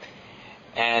partner,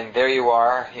 and there you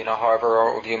are, however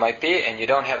old you might be, and you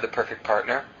don't have the perfect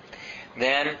partner,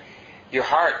 then your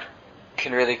heart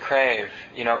can really crave.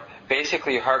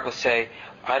 Basically your heart will say,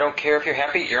 I don't care if you're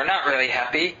happy, you're not really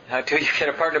happy until you get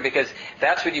a partner, because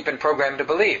that's what you've been programmed to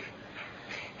believe.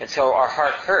 And so our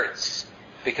heart hurts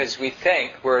because we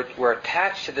think we're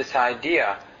attached to this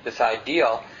idea, this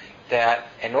ideal, that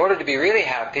in order to be really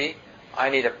happy, I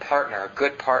need a partner, a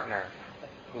good partner,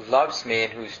 who loves me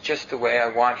and who's just the way I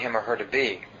want him or her to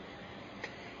be.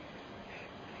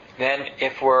 Then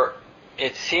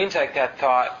it seems like that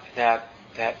thought, that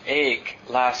ache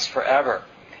lasts forever.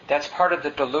 That's part of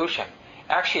the delusion.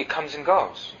 Actually, it comes and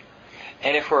goes.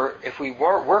 And if we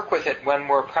work with it when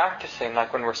we're practicing,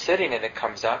 like when we're sitting and it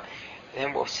comes up,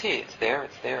 then we'll see it's there,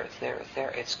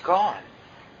 it's gone.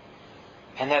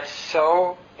 And that's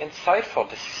so insightful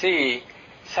to see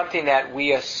something that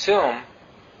we assume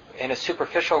in a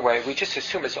superficial way, we just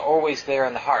assume it's always there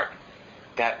in the heart.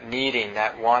 That needing,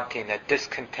 that wanting, that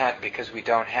discontent because we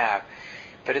don't have.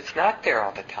 But it's not there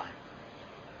all the time.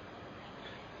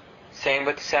 Same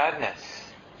with sadness.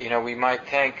 We might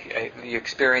think you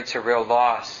experience a real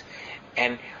loss,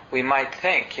 and we might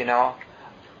think,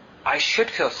 I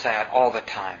should feel sad all the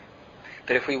time.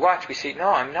 But if we watch, we see, no,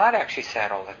 I'm not actually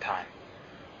sad all the time.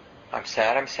 I'm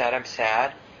sad,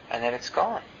 and then it's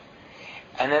gone.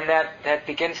 And then that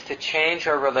begins to change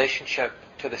our relationship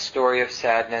to the story of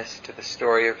sadness, to the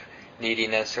story of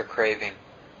neediness or craving.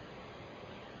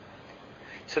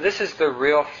 So this is the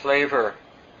real flavor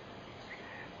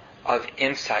of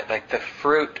insight, like the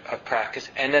fruit of practice.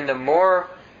 And then the more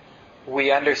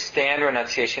we understand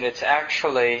renunciation, it's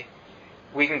actually,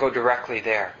 we can go directly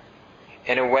there.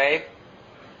 In a way,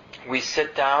 we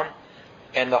sit down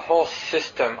and the whole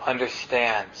system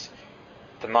understands.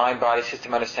 The mind-body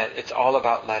system understands. It's all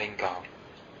about letting go.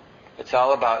 It's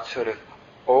all about sort of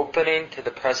opening to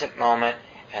the present moment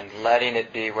and letting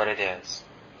it be what it is.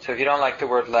 So if you don't like the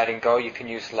word letting go, you can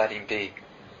use letting be.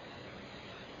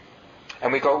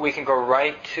 And we can go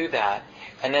right to that.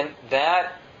 And then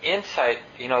that insight,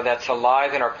 that's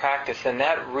alive in our practice, then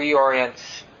that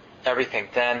reorients everything.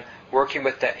 Then working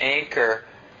with the anchor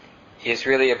is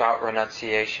really about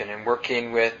renunciation, and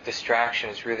working with distraction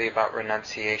is really about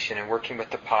renunciation, and working with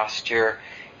the posture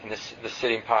and the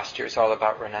sitting posture is all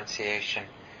about renunciation.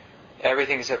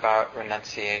 Everything is about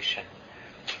renunciation.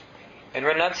 And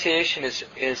renunciation is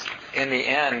in the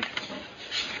end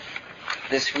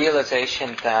this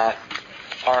realization that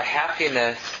our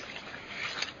happiness,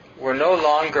 we're no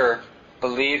longer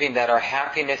believing that our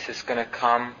happiness is going to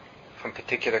come from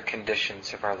particular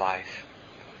conditions of our life.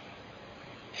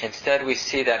 Instead, we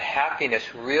see that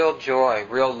happiness, real joy,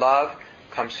 real love,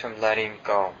 comes from letting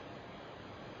go.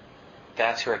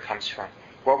 That's where it comes from.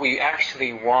 What we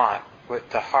actually want, what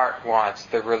the heart wants,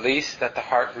 the release that the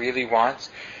heart really wants,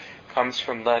 comes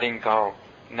from letting go,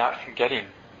 not forgetting.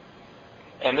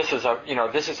 And this is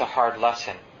a hard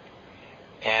lesson.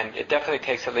 And it definitely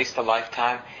takes at least a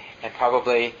lifetime, and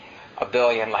probably a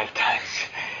billion lifetimes.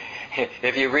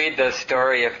 If you read the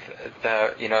story of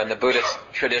in the Buddhist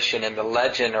tradition, and the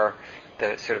legend or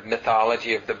the sort of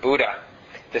mythology of the Buddha,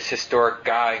 this historic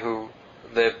guy who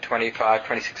lived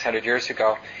 2,600 years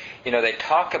ago, they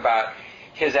talk about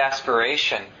his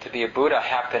aspiration to be a Buddha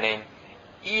happening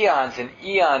eons and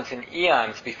eons and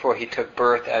eons before he took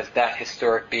birth as that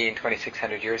historic being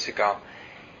 2,600 years ago.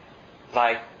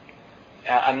 Like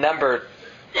a number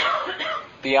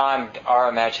beyond our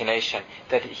imagination,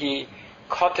 that he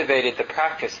cultivated the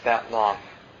practice that long.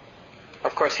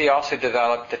 Of course, he also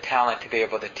developed the talent to be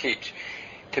able to teach.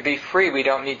 To be free, we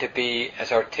don't need to be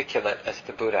as articulate as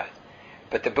the Buddha.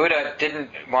 But the Buddha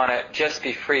didn't want to just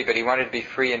be free, but he wanted to be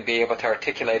free and be able to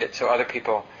articulate it so other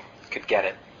people could get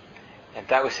it. And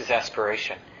that was his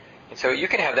aspiration. And so you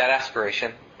can have that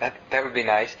aspiration. That would be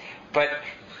nice. But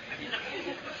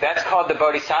that's called the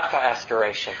Bodhisattva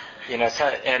aspiration.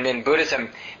 And in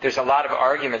Buddhism, there's a lot of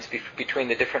arguments between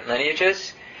the different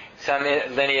lineages. Some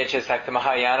lineages, like the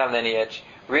Mahayana lineage,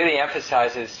 really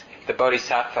emphasizes the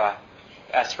Bodhisattva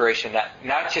aspiration, that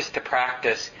not just to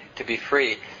practice to be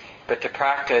free, but to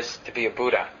practice to be a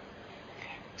Buddha.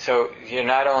 So you're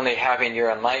not only having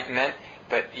your enlightenment,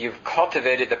 but you've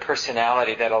cultivated the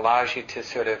personality that allows you to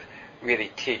sort of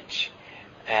really teach.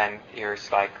 And you're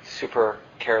like super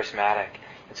charismatic.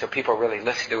 And so people really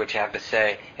listen to what you have to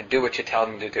say and do what you tell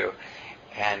them to do.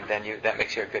 And then that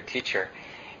makes you a good teacher.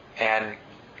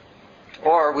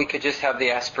 Or we could just have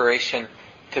the aspiration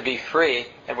to be free,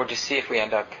 and we'll just see if we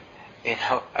end up,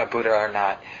 a Buddha or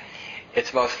not.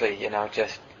 It's mostly,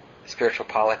 just spiritual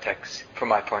politics from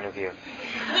my point of view.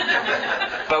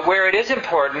 But where it is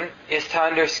important is to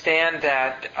understand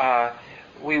that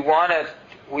we want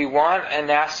an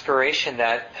aspiration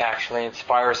that actually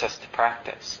inspires us to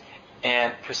practice.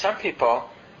 And for some people,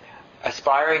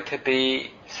 aspiring to be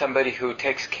somebody who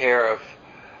takes care of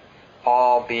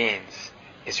all beings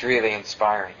is really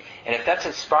inspiring. And if that's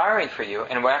inspiring for you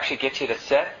and will actually get you to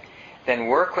sit, then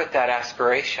work with that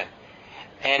aspiration.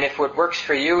 And if what works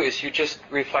for you is you just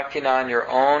reflecting on your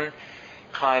own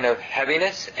kind of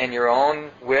heaviness and your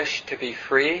own wish to be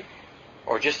free,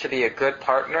 or just to be a good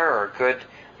partner or a good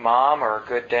mom or a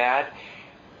good dad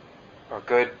or a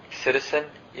good citizen,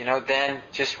 then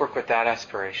just work with that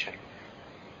aspiration.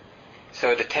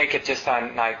 So to take it just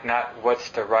on not what's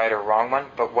the right or wrong one,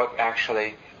 but what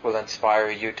actually will inspire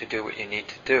you to do what you need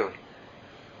to do.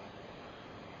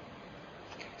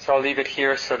 So I'll leave it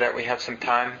here so that we have some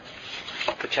time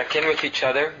to check in with each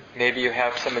other. Maybe you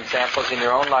have some examples in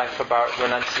your own life about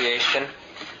renunciation.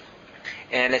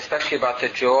 and especially about the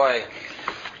joy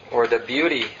or the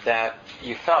beauty that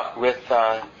you felt with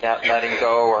that letting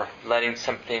go or letting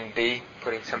something be,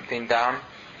 putting something down.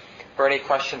 Or any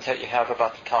questions that you have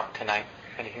about the talk tonight,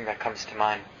 anything that comes to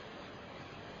mind.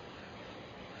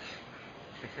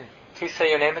 Please say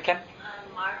your name again.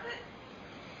 Margaret.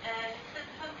 And you said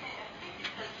something, I think you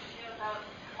said something about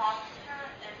posture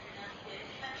and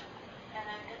renunciation, and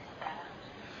I missed that.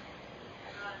 I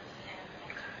don't understand.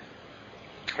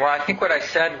 Well, I think what I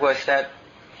said was that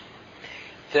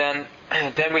then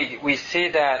we see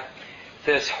that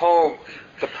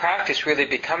the practice really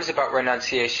becomes about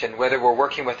renunciation, whether we're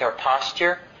working with our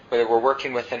posture, whether we're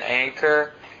working with an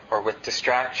anchor or with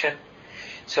distraction.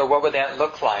 So what would that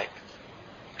look like?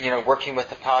 Working with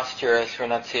the posture as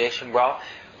renunciation. Well,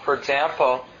 for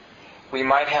example, we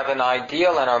might have an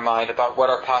ideal in our mind about what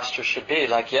our posture should be.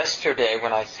 Like yesterday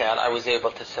when I sat, I was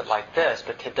able to sit like this,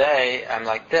 but today I'm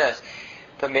like this.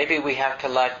 But maybe we have to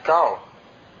let go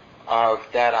of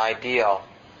that ideal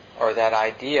or that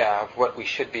idea of what we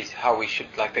should be, how we should,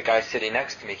 like the guy sitting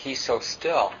next to me, he's so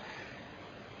still.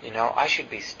 I should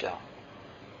be still.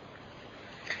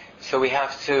 So we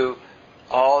have to,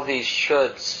 all these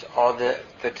shoulds, all the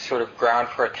sort of ground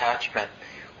for attachment,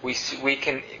 we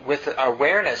can, with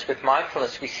awareness, with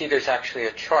mindfulness, we see there's actually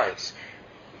a choice.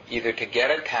 Either to get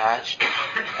attached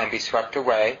and be swept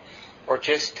away, or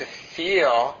just to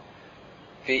feel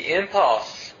the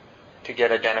impulse to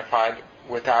get identified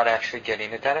without actually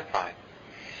getting identified.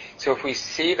 So if we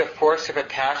see the force of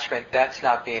attachment, that's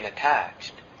not being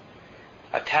attached.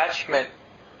 Attachment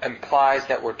implies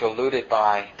that we're deluded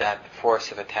by that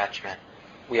force of attachment.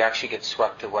 We actually get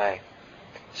swept away.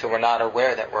 So we're not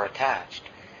aware that we're attached.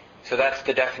 So that's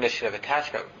the definition of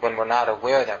attachment, when we're not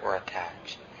aware that we're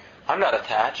attached. I'm not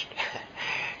attached.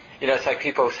 It's like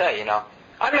people say, I'm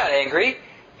not angry.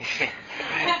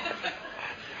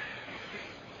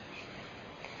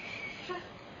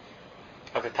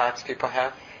 Other thoughts people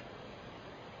have?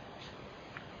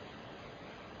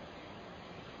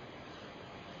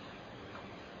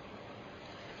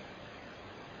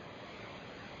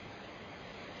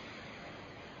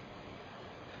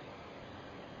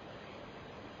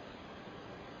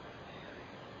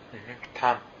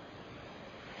 Tom.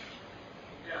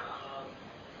 Yeah,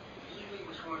 the evening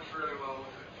was going fairly well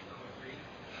with me,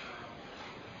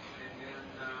 and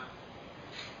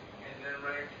then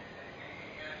right,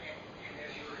 and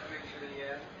as you were coming to the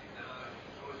end,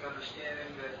 I was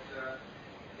understanding that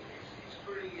it's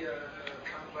pretty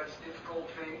complex, difficult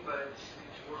thing, but it's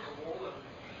workable, and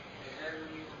then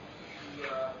you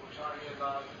were talking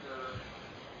about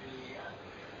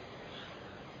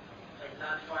like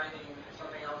not finding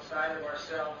something outside of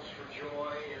ourselves for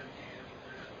joy, and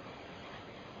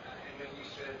then you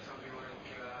said something like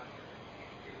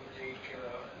it would take I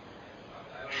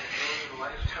don't know, a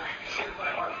lifetime to get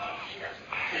my heart out. Yes.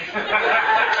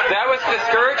 That was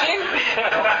discouraging?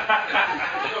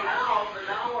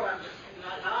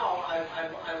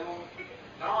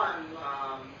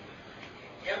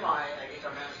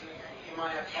 Am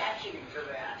I attaching to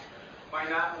that by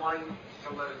not wanting to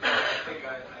let it go? I think I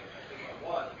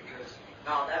was, because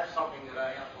now that's something that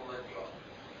I have to let go.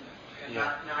 And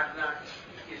not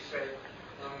you say,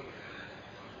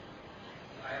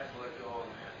 I have to let go of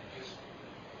that. Just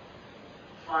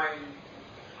find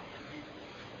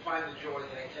the joy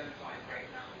that I can find right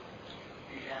now.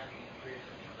 Be happy and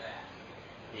grateful for that.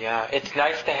 Yeah, it's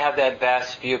nice to have that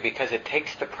vast view because it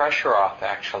takes the pressure off,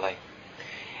 actually.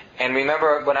 And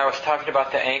remember when I was talking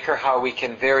about the anchor, how we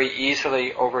can very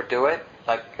easily overdo it,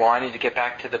 like wanting to get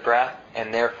back to the breath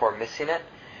and therefore missing it,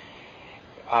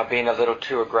 being a little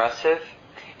too aggressive.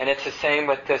 And it's the same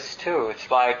with this too. It's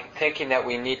like thinking that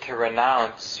we need to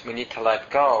renounce, we need to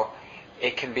let go.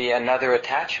 It can be another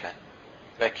attachment,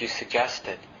 like you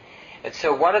suggested. And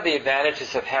so one of the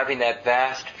advantages of having that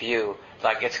vast view,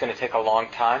 like it's going to take a long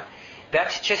time,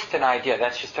 that's just an idea,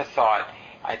 that's just a thought.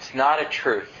 It's not a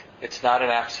truth. It's not an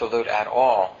absolute at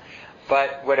all.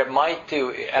 But what it might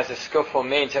do as a skillful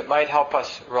means, it might help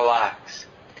us relax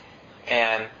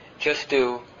and just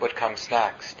do what comes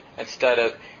next instead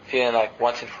of feeling like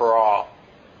once and for all,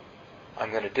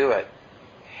 I'm going to do it.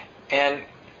 And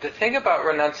the thing about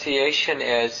renunciation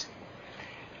is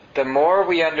the more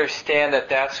we understand that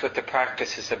that's what the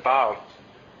practice is about,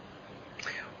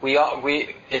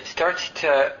 it starts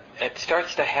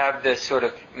to have this sort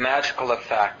of magical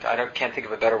effect. Can't think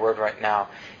of a better word right now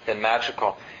than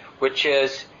magical, which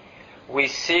is we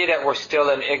see that we're still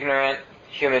an ignorant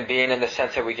human being in the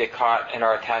sense that we get caught in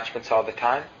our attachments all the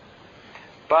time.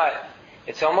 But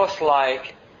it's almost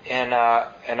like in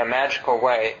a magical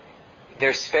way,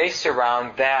 there's space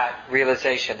around that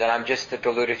realization that I'm just a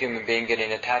deluded human being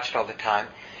getting attached all the time,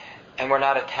 and we're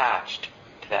not attached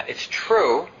to that. It's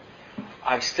true,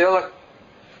 I'm still a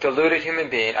deluded human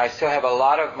being. I still have a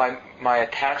lot of my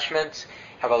attachments,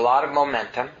 have a lot of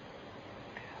momentum,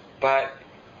 but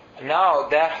now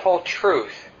that whole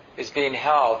truth is being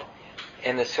held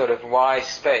in this sort of wise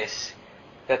space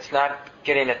that's not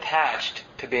getting attached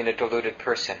to being a deluded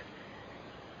person.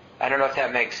 I don't know if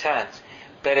that makes sense,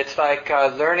 but it's like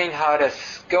learning how to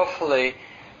skillfully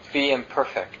be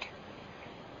imperfect.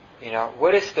 You know,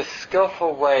 what is the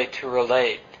skillful way to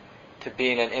relate to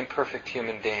being an imperfect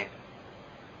human being?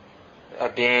 A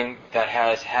being that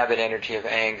has habit energy of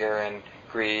anger and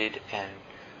greed and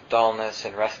dullness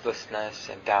and restlessness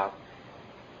and doubt.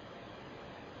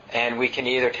 And we can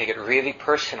either take it really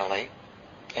personally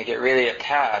and get really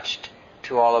attached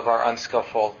to all of our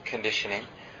unskillful conditioning,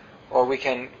 or we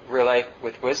can relate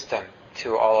with wisdom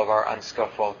to all of our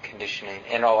unskillful conditioning,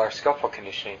 and all our skillful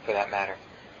conditioning for that matter.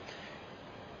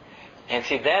 And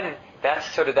see, then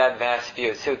that's sort of that vast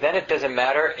view. So then it doesn't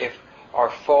matter if our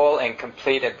full and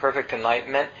complete and perfect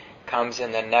enlightenment comes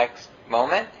in the next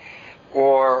moment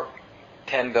or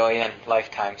 10 billion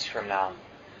lifetimes from now.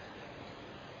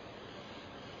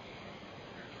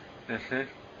 A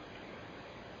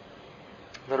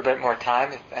little bit more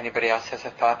time if anybody else has a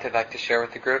thought they'd like to share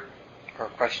with the group or a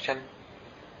question.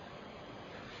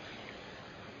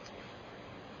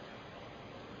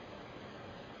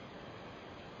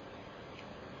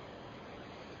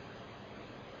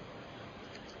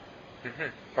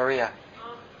 Maria.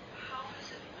 How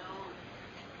is it known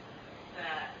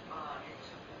that it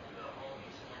took Buddha all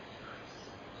these lifetimes to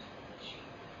achieve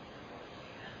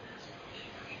that?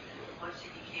 Once he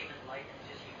became enlightened,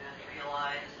 did he then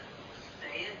realize and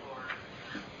say it, or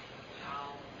how?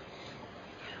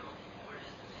 Where does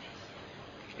it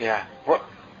take? Yeah. Well,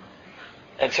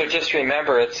 and so just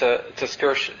remember, it's a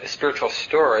spiritual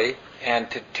story, and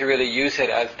to really use it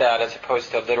as that as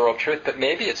opposed to literal truth. But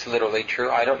maybe it's literally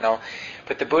true. I don't know.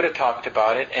 But the Buddha talked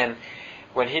about it, and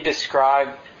when he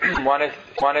described one of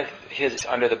his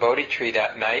under the Bodhi tree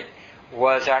that night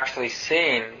was actually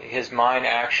seeing his mind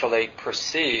actually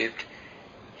perceived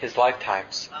his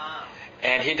lifetimes.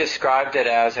 And he described it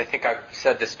as, I think I've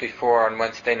said this before on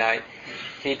Wednesday night,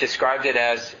 he described it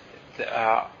as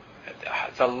the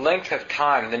length of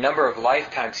time, the number of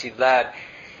lifetimes he led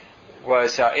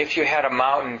was if you had a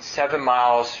mountain 7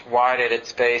 miles wide at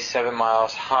its base, 7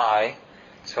 miles high,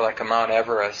 so like a Mount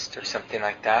Everest or something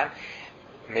like that,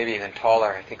 maybe even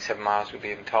taller. I think 7 miles would be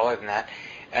even taller than that.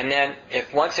 And then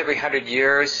if once every 100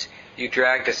 years you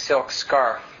dragged a silk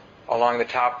scarf along the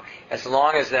top, as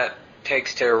long as that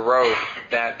takes to erode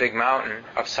that big mountain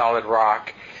of solid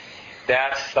rock,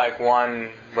 that's like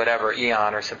one whatever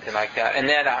eon or something like that. And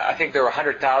then I think there were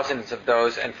 100,000 of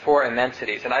those and 4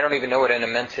 immensities, and I don't even know what an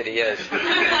immensity is.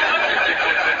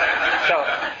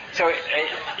 So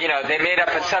they made up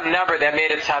some number that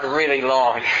made it sound really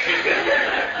long. Well, I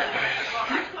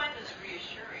find this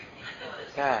reassuring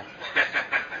because Yeah.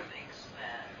 everyone thinks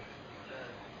that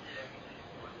did everything in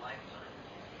one lifetime.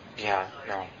 Yeah, So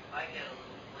no. if I get a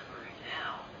little glimmering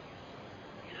now,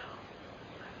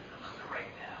 I'm on the right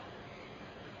path.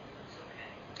 It's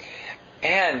okay.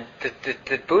 And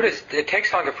the Buddhist, it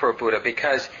takes longer for a Buddha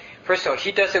because, first of all,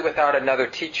 he does it without another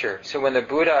teacher. So when the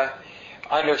Buddha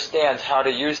understands how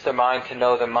to use the mind to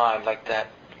know the mind, like that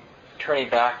turning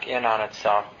back in on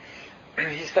itself,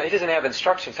 he doesn't have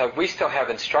instructions. We still have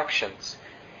instructions.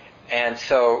 And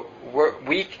so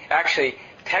we actually,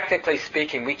 technically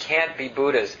speaking, we can't be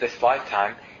Buddhas this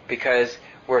lifetime because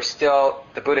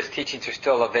the Buddhist teachings are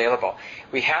still available.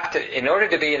 We have to, in order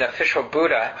to be an official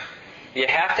Buddha, you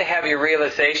have to have your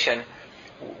realization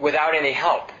without any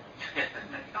help.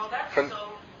 Oh, that's so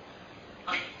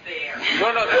unfair.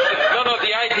 No.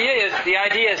 The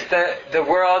idea is the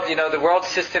world. The world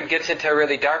system gets into a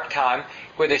really dark time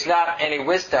where there's not any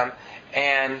wisdom,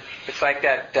 and it's like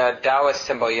that Taoist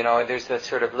symbol. There's that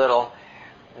sort of little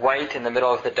white in the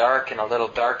middle of the dark and a little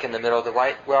dark in the middle of the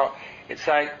white. Well, it's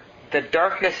like the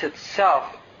darkness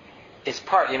itself is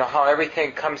part, how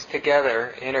everything comes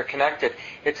together, interconnected.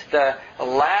 It's the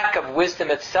lack of wisdom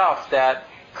itself that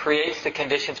creates the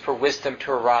conditions for wisdom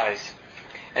to arise.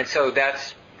 And so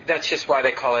that's just why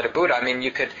they call it a Buddha. I mean,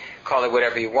 you could call it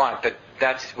whatever you want, but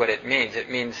that's what it means. It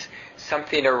means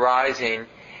something arising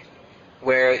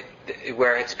where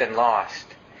it's been lost.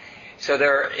 So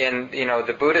in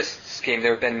the Buddhist scheme,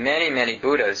 there have been many, many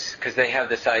Buddhas, because they have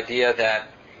this idea that,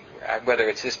 whether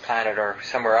it's this planet or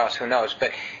somewhere else, who knows,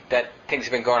 but that things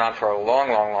have been going on for a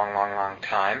long, long, long, long, long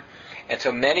time. And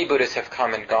so many Buddhas have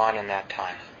come and gone in that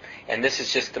time. And this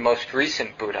is just the most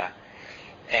recent Buddha.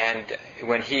 And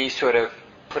when he sort of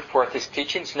put forth his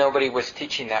teachings, nobody was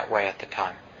teaching that way at the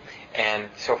time. And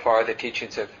so far the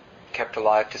teachings have kept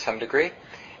alive to some degree.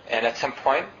 And at some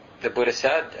point, the Buddha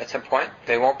said, at some point,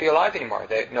 they won't be alive anymore.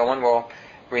 No one will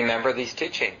remember these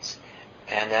teachings.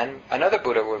 And then another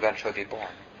Buddha will eventually be born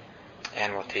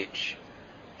and will teach.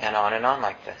 And on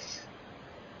like this.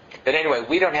 But anyway,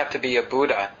 we don't have to be a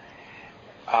Buddha.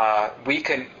 We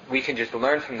can just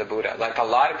learn from the Buddha. Like a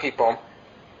lot of people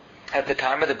at the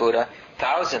time of the Buddha,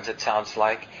 thousands it sounds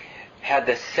like, had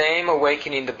the same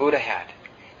awakening the Buddha had.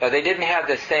 Now they didn't have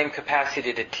the same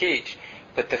capacity to teach,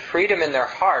 but the freedom in their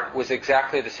heart was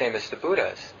exactly the same as the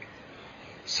Buddha's.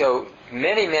 So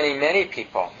many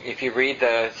people, if you read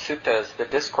the suttas, the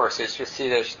discourses, you'll see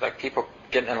there's like people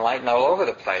getting enlightened all over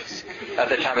the place at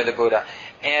the time of the Buddha.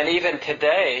 And even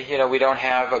today, we don't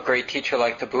have a great teacher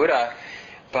like the Buddha,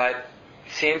 but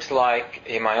it seems like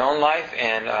in my own life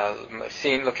and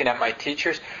looking at my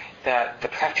teachers, that the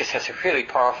practice has a really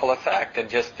powerful effect. And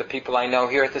just the people I know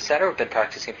here at the center have been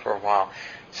practicing for a while.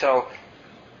 So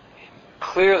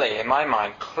clearly, in my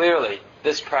mind,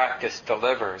 this practice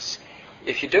delivers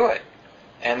if you do it.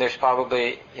 And there's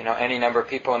probably, any number of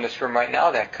people in this room right now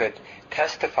that could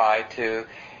testify to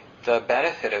the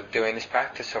benefit of doing this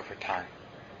practice over time.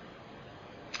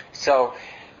 So,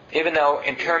 even though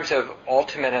in terms of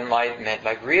ultimate enlightenment,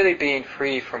 like really being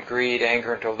free from greed,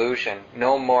 anger, and delusion,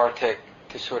 no more to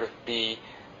sort of be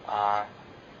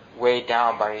weighed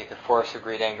down by the force of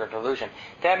greed, anger, and delusion,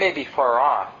 that may be far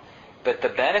off, but the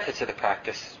benefits of the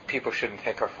practice people shouldn't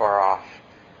think are far off.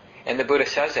 And the Buddha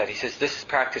says that. He says this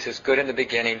practice is good in the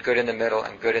beginning, good in the middle,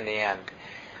 and good in the end.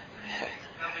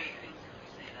 How many things can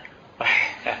you say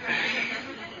that?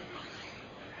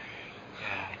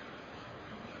 Yeah.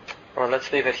 Well,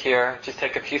 let's leave it here. Just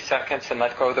take a few seconds and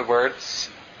let go of the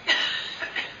words.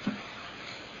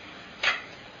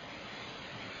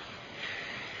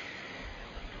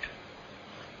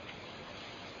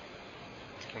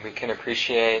 And we can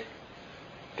appreciate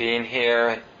being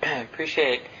here and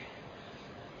appreciate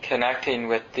connecting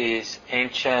with these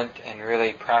ancient and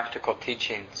really practical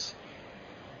teachings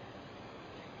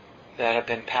that have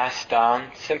been passed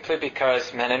down simply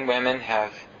because men and women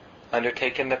have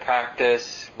undertaken the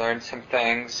practice, learned some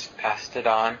things, passed it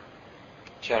on,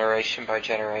 generation by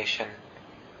generation.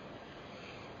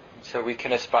 So we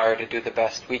can aspire to do the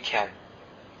best we can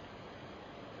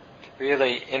to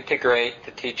really integrate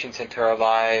the teachings into our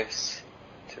lives,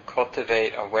 to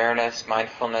cultivate awareness,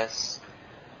 mindfulness,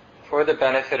 for the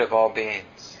benefit of all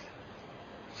beings,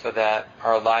 so that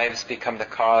our lives become the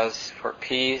cause for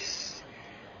peace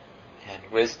and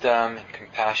wisdom and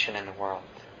compassion in the world.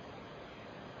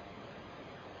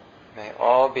 May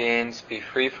all beings be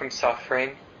free from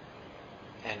suffering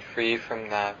and free from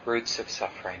the roots of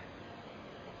suffering.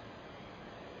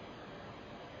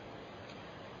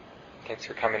 Thanks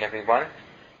for coming, everyone.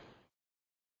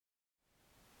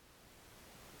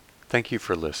 Thank you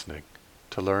for listening.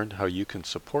 To learn how you can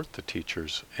support the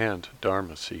teachers and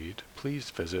Dharma Seed, please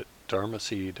visit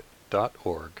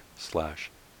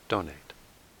dharmaseed.org/donate.